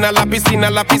piscina, la piscina,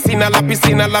 la piscina, la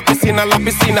piscina, la piscina, la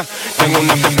piscina. Tengo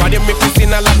una party en mi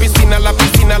piscina, la piscina, la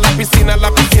piscina, la piscina,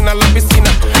 la piscina, la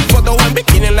piscina. Foto en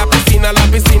bikini en la piscina, la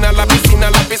piscina, la piscina,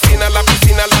 la piscina, la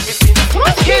piscina, la piscina.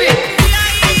 Let's get it.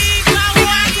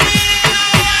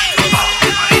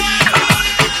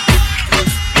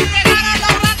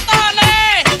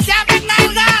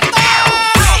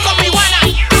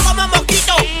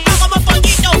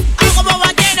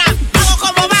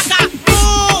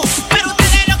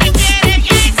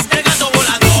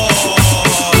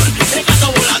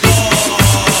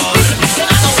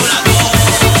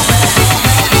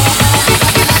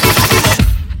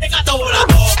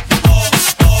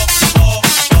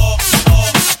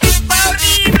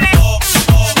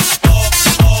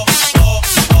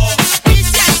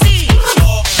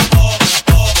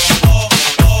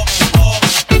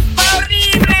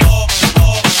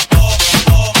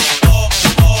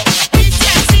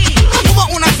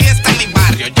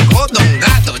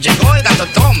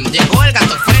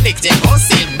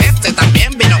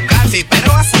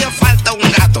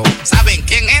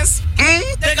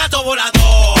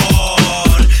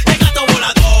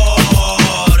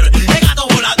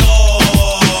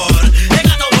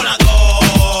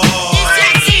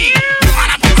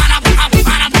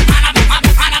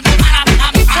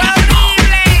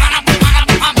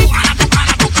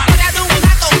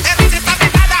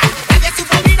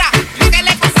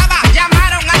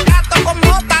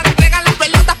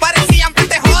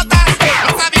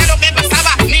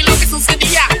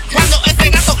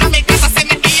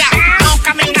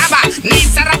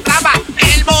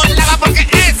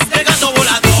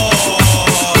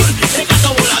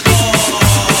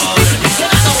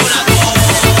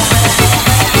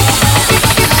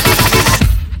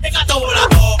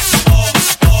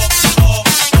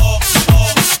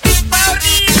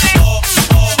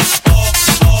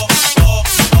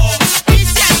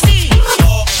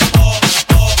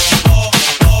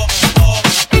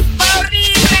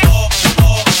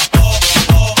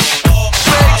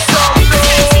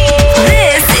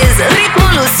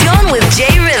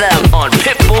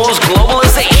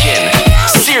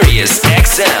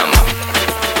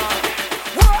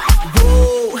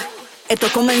 Esto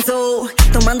comenzó,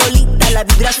 tomando lista, la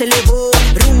vibra se elevó.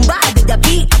 Rumba desde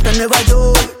aquí hasta Nueva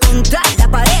York. Contra la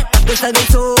pared, a puesta del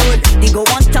sol. Digo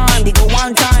one time.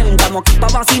 Estamos aquí pa'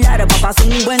 vacilar, pa' pasar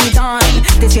un buen time.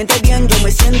 Te sientes bien, yo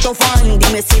me siento fine.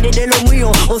 Dime si eres de lo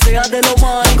mío, o sea de lo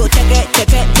malo. Digo chequeate.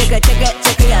 Chequeate.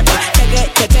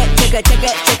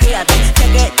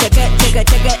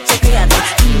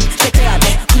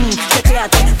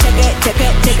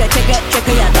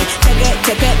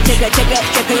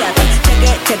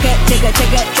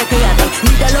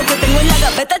 Mira lo que tengo en la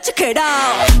gaveta, check it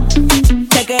out.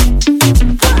 Check it.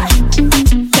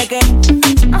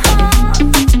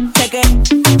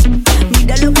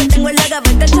 Mira lo que tengo en la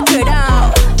gaveta, check it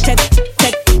out. Check it.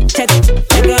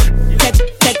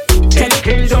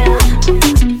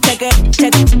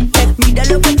 Mira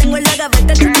lo que tengo en la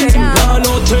gavetta, check it out. La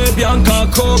notte bianca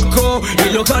cocco,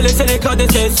 il locale se ne cade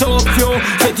se soffio.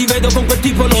 Se ti vedo con quel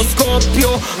tipo lo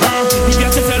scoppio. Mi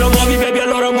piace se lo muovi baby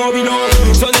allora muovilo.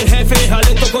 Sono il jefe a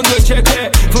letto con due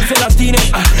cieche. Forse latine,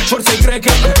 forse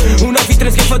greche. Una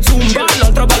fitres che fa zumba,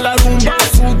 l'altra balla rumba.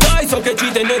 Su dai so che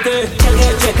ci tenete.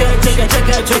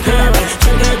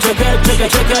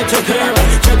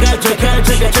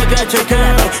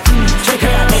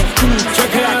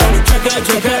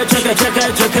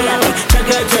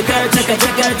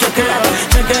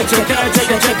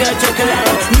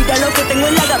 Mira lo que tengo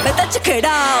en la gaveta, check it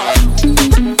out.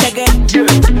 Check it.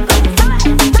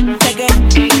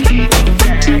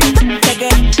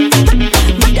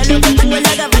 Mira lo que tengo en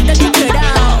la gaveta, check it out.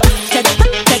 Check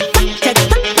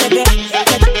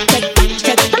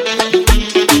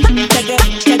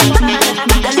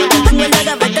it. Mira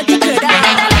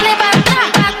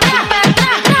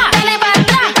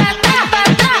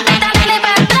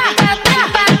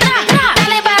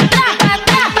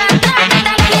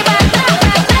que tengo en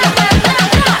la gaveta, check it out.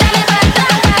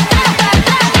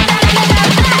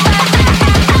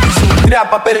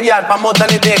 Pa' perrear, vamos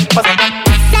darle de pa'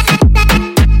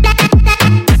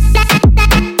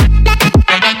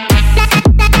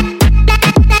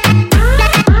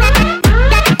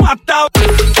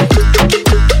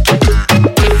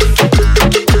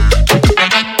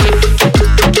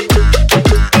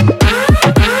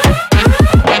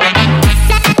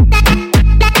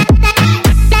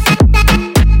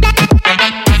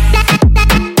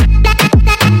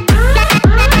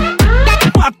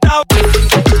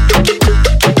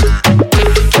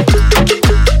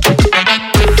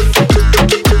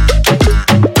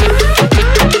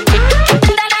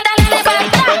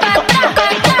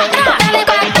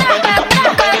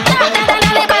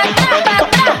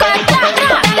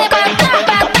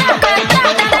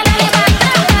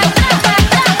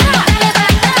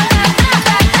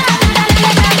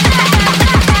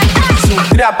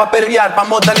 perrear,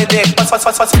 vamos darle de pas.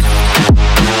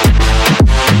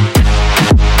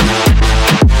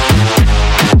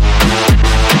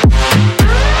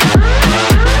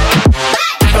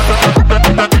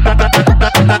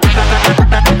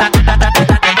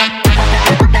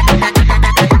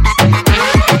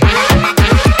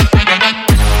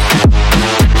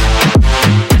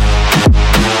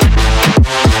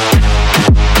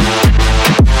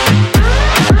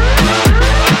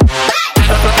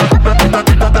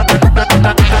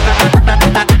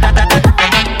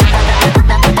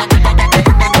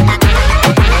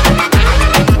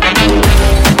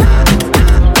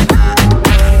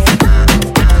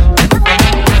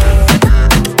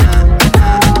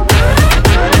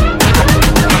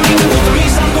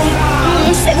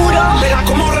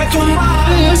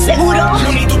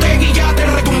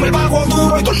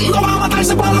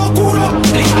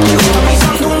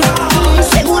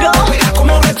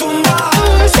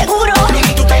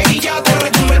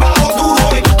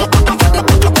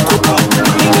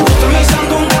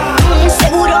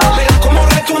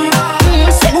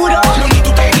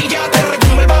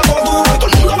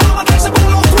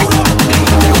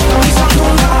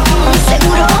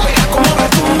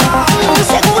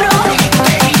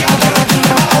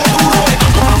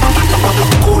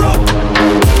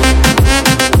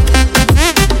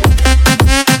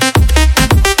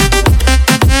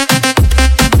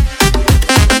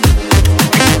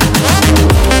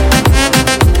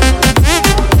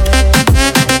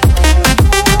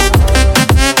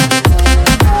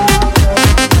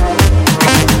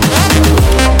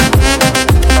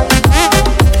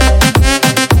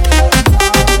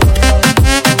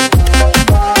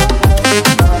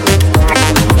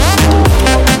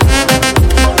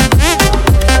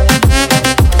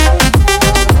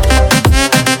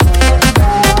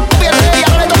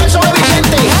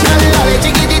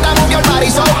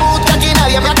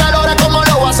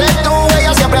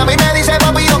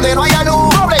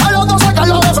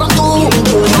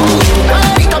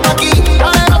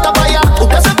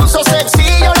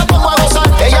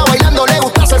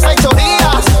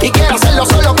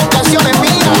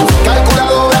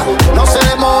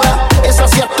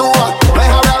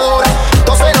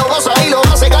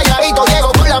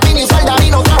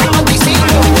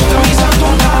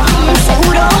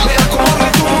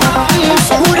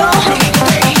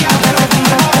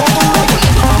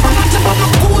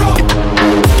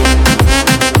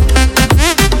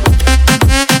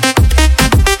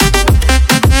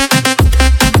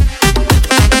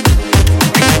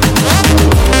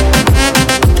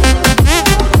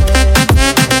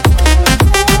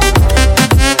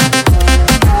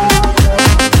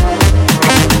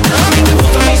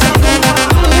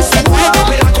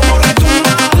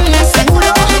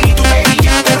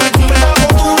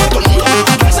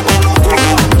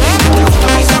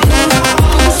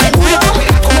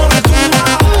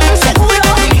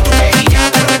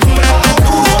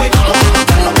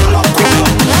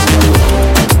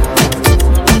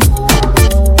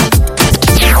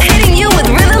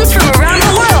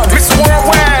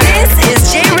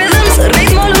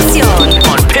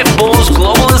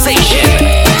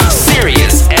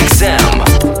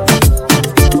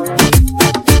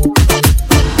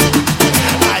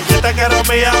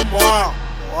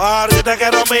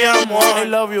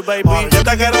 love you, baby. Yo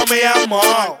te quiero, mi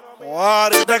amor.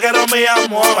 Yo te quiero, mi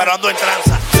amor. Pero ando en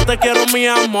tranza. Yo te quiero, mi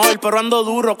amor, pero ando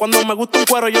duro. Cuando me gusta un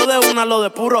cuero, yo de una lo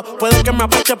depuro. Puede que me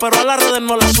apeche, pero a las redes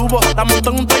no la subo. La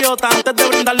monto en un Toyota antes de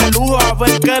brindarle lujo. A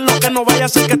ver qué es lo que no vaya a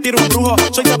hacer que tire un brujo.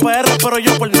 Soy de PR, pero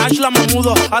yo por Nashla me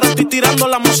mudo. Ahora estoy tirando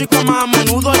la música más a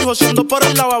menudo. Y joseando por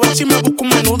el lado a ver si me busco un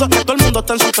menudo. Que todo el mundo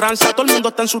está en su tranza, todo el mundo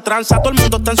está en su tranza, todo el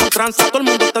mundo está en su tranza, todo el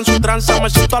mundo está en su tranza. Me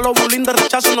siento a los bullying de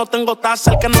rechazo, no tengo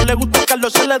taza. El que no le gusta el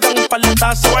Carlos se le da un par de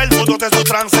tazas. Todo el mundo está en su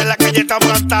tranza, en la calle está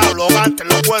plantado. Los gantes,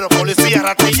 los cueros, policía,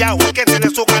 rastrillado. El que tiene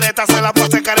su careta se la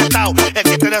pasa encaretado. El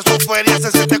que tiene su feria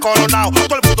se siente coronado.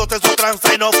 Todo el mundo está en su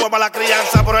tranza y no fue mala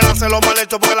crianza. Pero él hace lo mal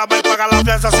hecho porque la vez paga la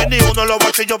fianza. Sin ni uno en los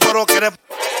bolsillos, pero quiere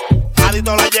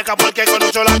adicto a la yeca porque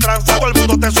conoció la tranza. Todo el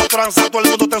mundo está en su tranza, todo el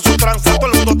mundo está en su tranza.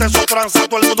 Todo el mundo está en su tranza,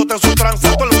 todo el mundo está en su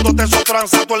tranza. Todo el mundo está en su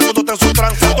tranza, todo el mundo está en su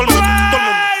tranza. Todo el mundo, todo el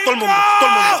mundo, todo el mundo, todo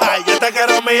el mundo. Ay, yo te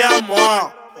quiero, mi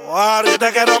amor. Yo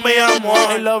te quiero, mi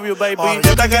amor. I love you, baby.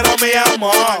 Yo te quiero, mi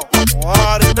amor.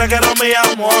 Yo te quiero, mi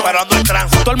amor. Pero ando en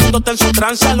tranza. Todo el mundo está en su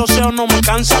tranza, el océano no me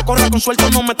cansa. Corre con suelto,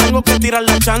 no me tengo que tirar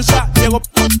la chanza. Llego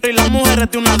y las mujeres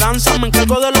de una danza. Me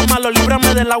encargo de lo malo,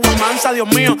 líbrame del agua mansa. Dios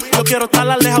mío, yo quiero estar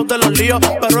alejado de los líos.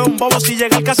 Pero es un bobo si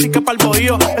llega el cacique pa'l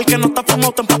bohío. El que no está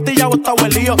fumado, está empastillado, está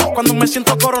huelío. Cuando me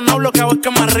siento coronado, lo que hago es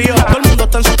que me río. Todo el mundo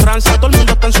está en su tranza, todo el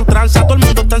mundo está en su tranza. Todo el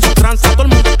mundo está en su tranza, todo el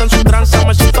mundo está en su tranza.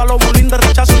 Me siento a los bullying de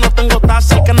rechazo, no tengo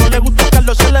taza. El que no le gusta el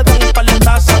Carlos se le da un par de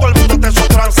tazas. Todo el mundo está en su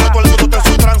tranza, todo el mundo está en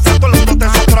su tranza. Todo el mundo está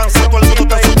en su tranza, todo el mundo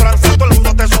está en su tranza. Todo el mundo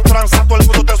está en su tranza, todo el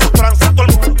mundo está en su tranza. Todo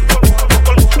el mundo.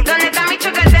 ¿Dónde está mi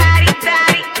sugar daddy,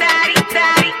 daddy, daddy,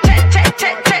 daddy? Check, check,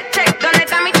 check, check, check. ¿Dónde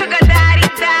está mi sugar daddy,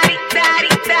 daddy, daddy,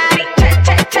 daddy? Check,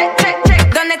 check, check, check,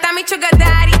 check. ¿Dónde está mi sugar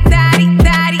daddy, daddy,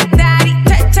 daddy, daddy?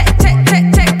 Check, check, check,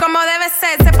 check, check. Como debe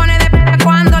ser, se pone de p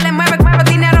cuando le mueve el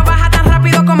dinero baja tan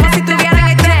rápido como si tuvieran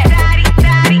el jet.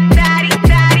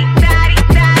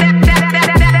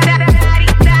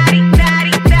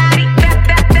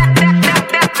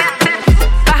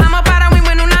 Bajamos para muy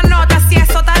buena una nota, si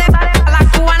eso está de la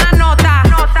cubana nota.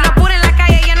 Lo puro en la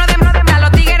calle lleno de mierda,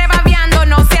 los tigres babeando,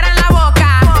 no cierran la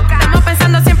boca. Estamos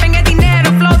pensando siempre en el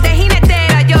dinero, flow de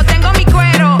jinetera, yo tengo mi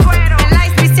cuero. En la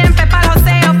street siempre para el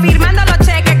joseo, firmando los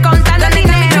cheques, contando el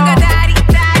dinero.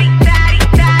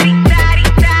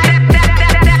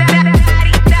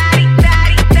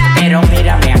 Pero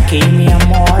mírame aquí, mi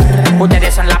amor.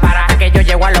 Ustedes son la parada que yo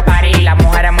llego a los paris. Las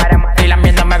mujeres bailan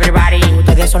viéndome everybody.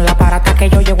 Ustedes son la parada que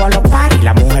yo llego a los paris.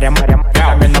 Las mujeres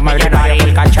bailan viéndome everybody.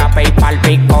 El cachape y pa'l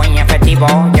Bitcoin efectivo.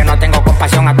 Yo no tengo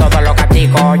compasión a todos los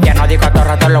castigos. Ya no digo todo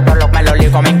rato lo me lo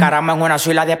ligo. Me encaramo en una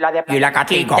suela de y la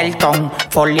catico. El ton,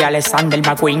 Foley, Alexander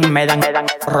McQueen. Me dan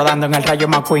rodando en el rayo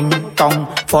McQueen. Ton,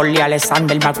 Foley,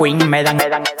 Alexander McQueen. Me dan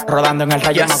rodando en el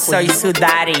rayo McQueen. Yo soy su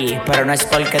daddy, pero no es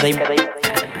porque doy.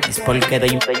 Es porque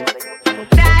doy.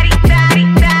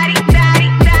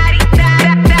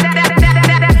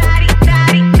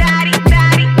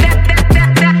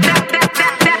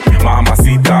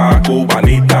 Mamacita,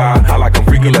 cubanita, I like 'em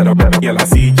freaky, let her y en la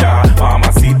silla.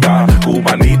 Mamacita,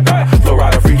 cubanita,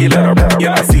 Florida freaky, let her y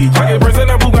en la silla. I get brains in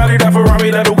that Bugatti, that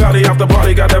Ferrari, that Bugatti, after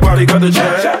party, got that body, got the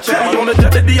jet. We on the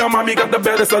jet, the DR, mommy got the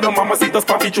baddest of the mamacitas,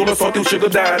 papi chulo, so tu sugar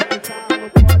dad.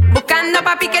 Buscando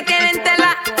papi que tienen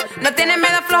tela, no tienen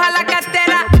miedo, floja la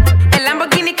cartera. El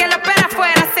Lamborghini que lo espera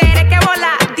afuera, seré que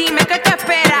vola, dime qué te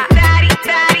espera.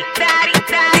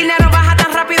 Dinero baja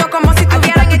tan rápido como si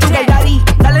tuvieran el jet.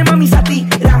 Dale mami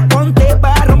satira, ponte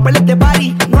pa' romperle este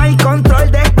party. No hay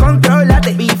control,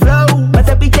 descontrolate. B-Flow, pa'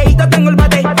 ese picheíto tengo el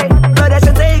bate.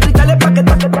 Fluorescente y cristales pa' que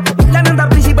toque. La nota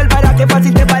principal para que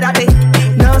fácil te parate.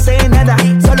 No sé nada,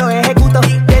 solo ejecuto.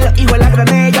 De los hijos de la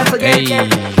granella soy el que.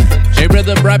 J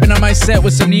Rhythm wrapping up my set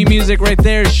with some new music right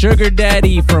there. Sugar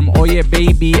Daddy from Oye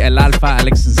Baby, El Alfa,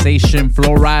 Alex Sensation,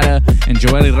 Florida, and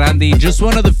Joel y Randy. Just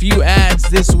one of the few ads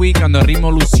this week on the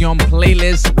Ritmolución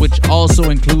playlist, which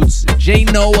also includes Jay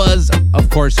Noah's, of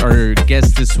course, our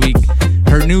guest this week,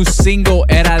 her new single,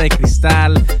 Era de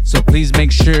Cristal. So please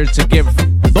make sure to give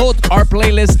both our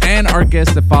playlist and our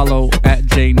guest a follow at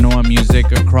Jay Noah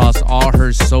Music across all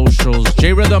her socials.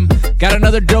 J Rhythm got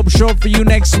another dope show for you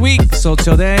next week. So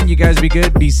till then, you guys be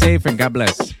good, be safe, and God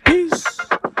bless.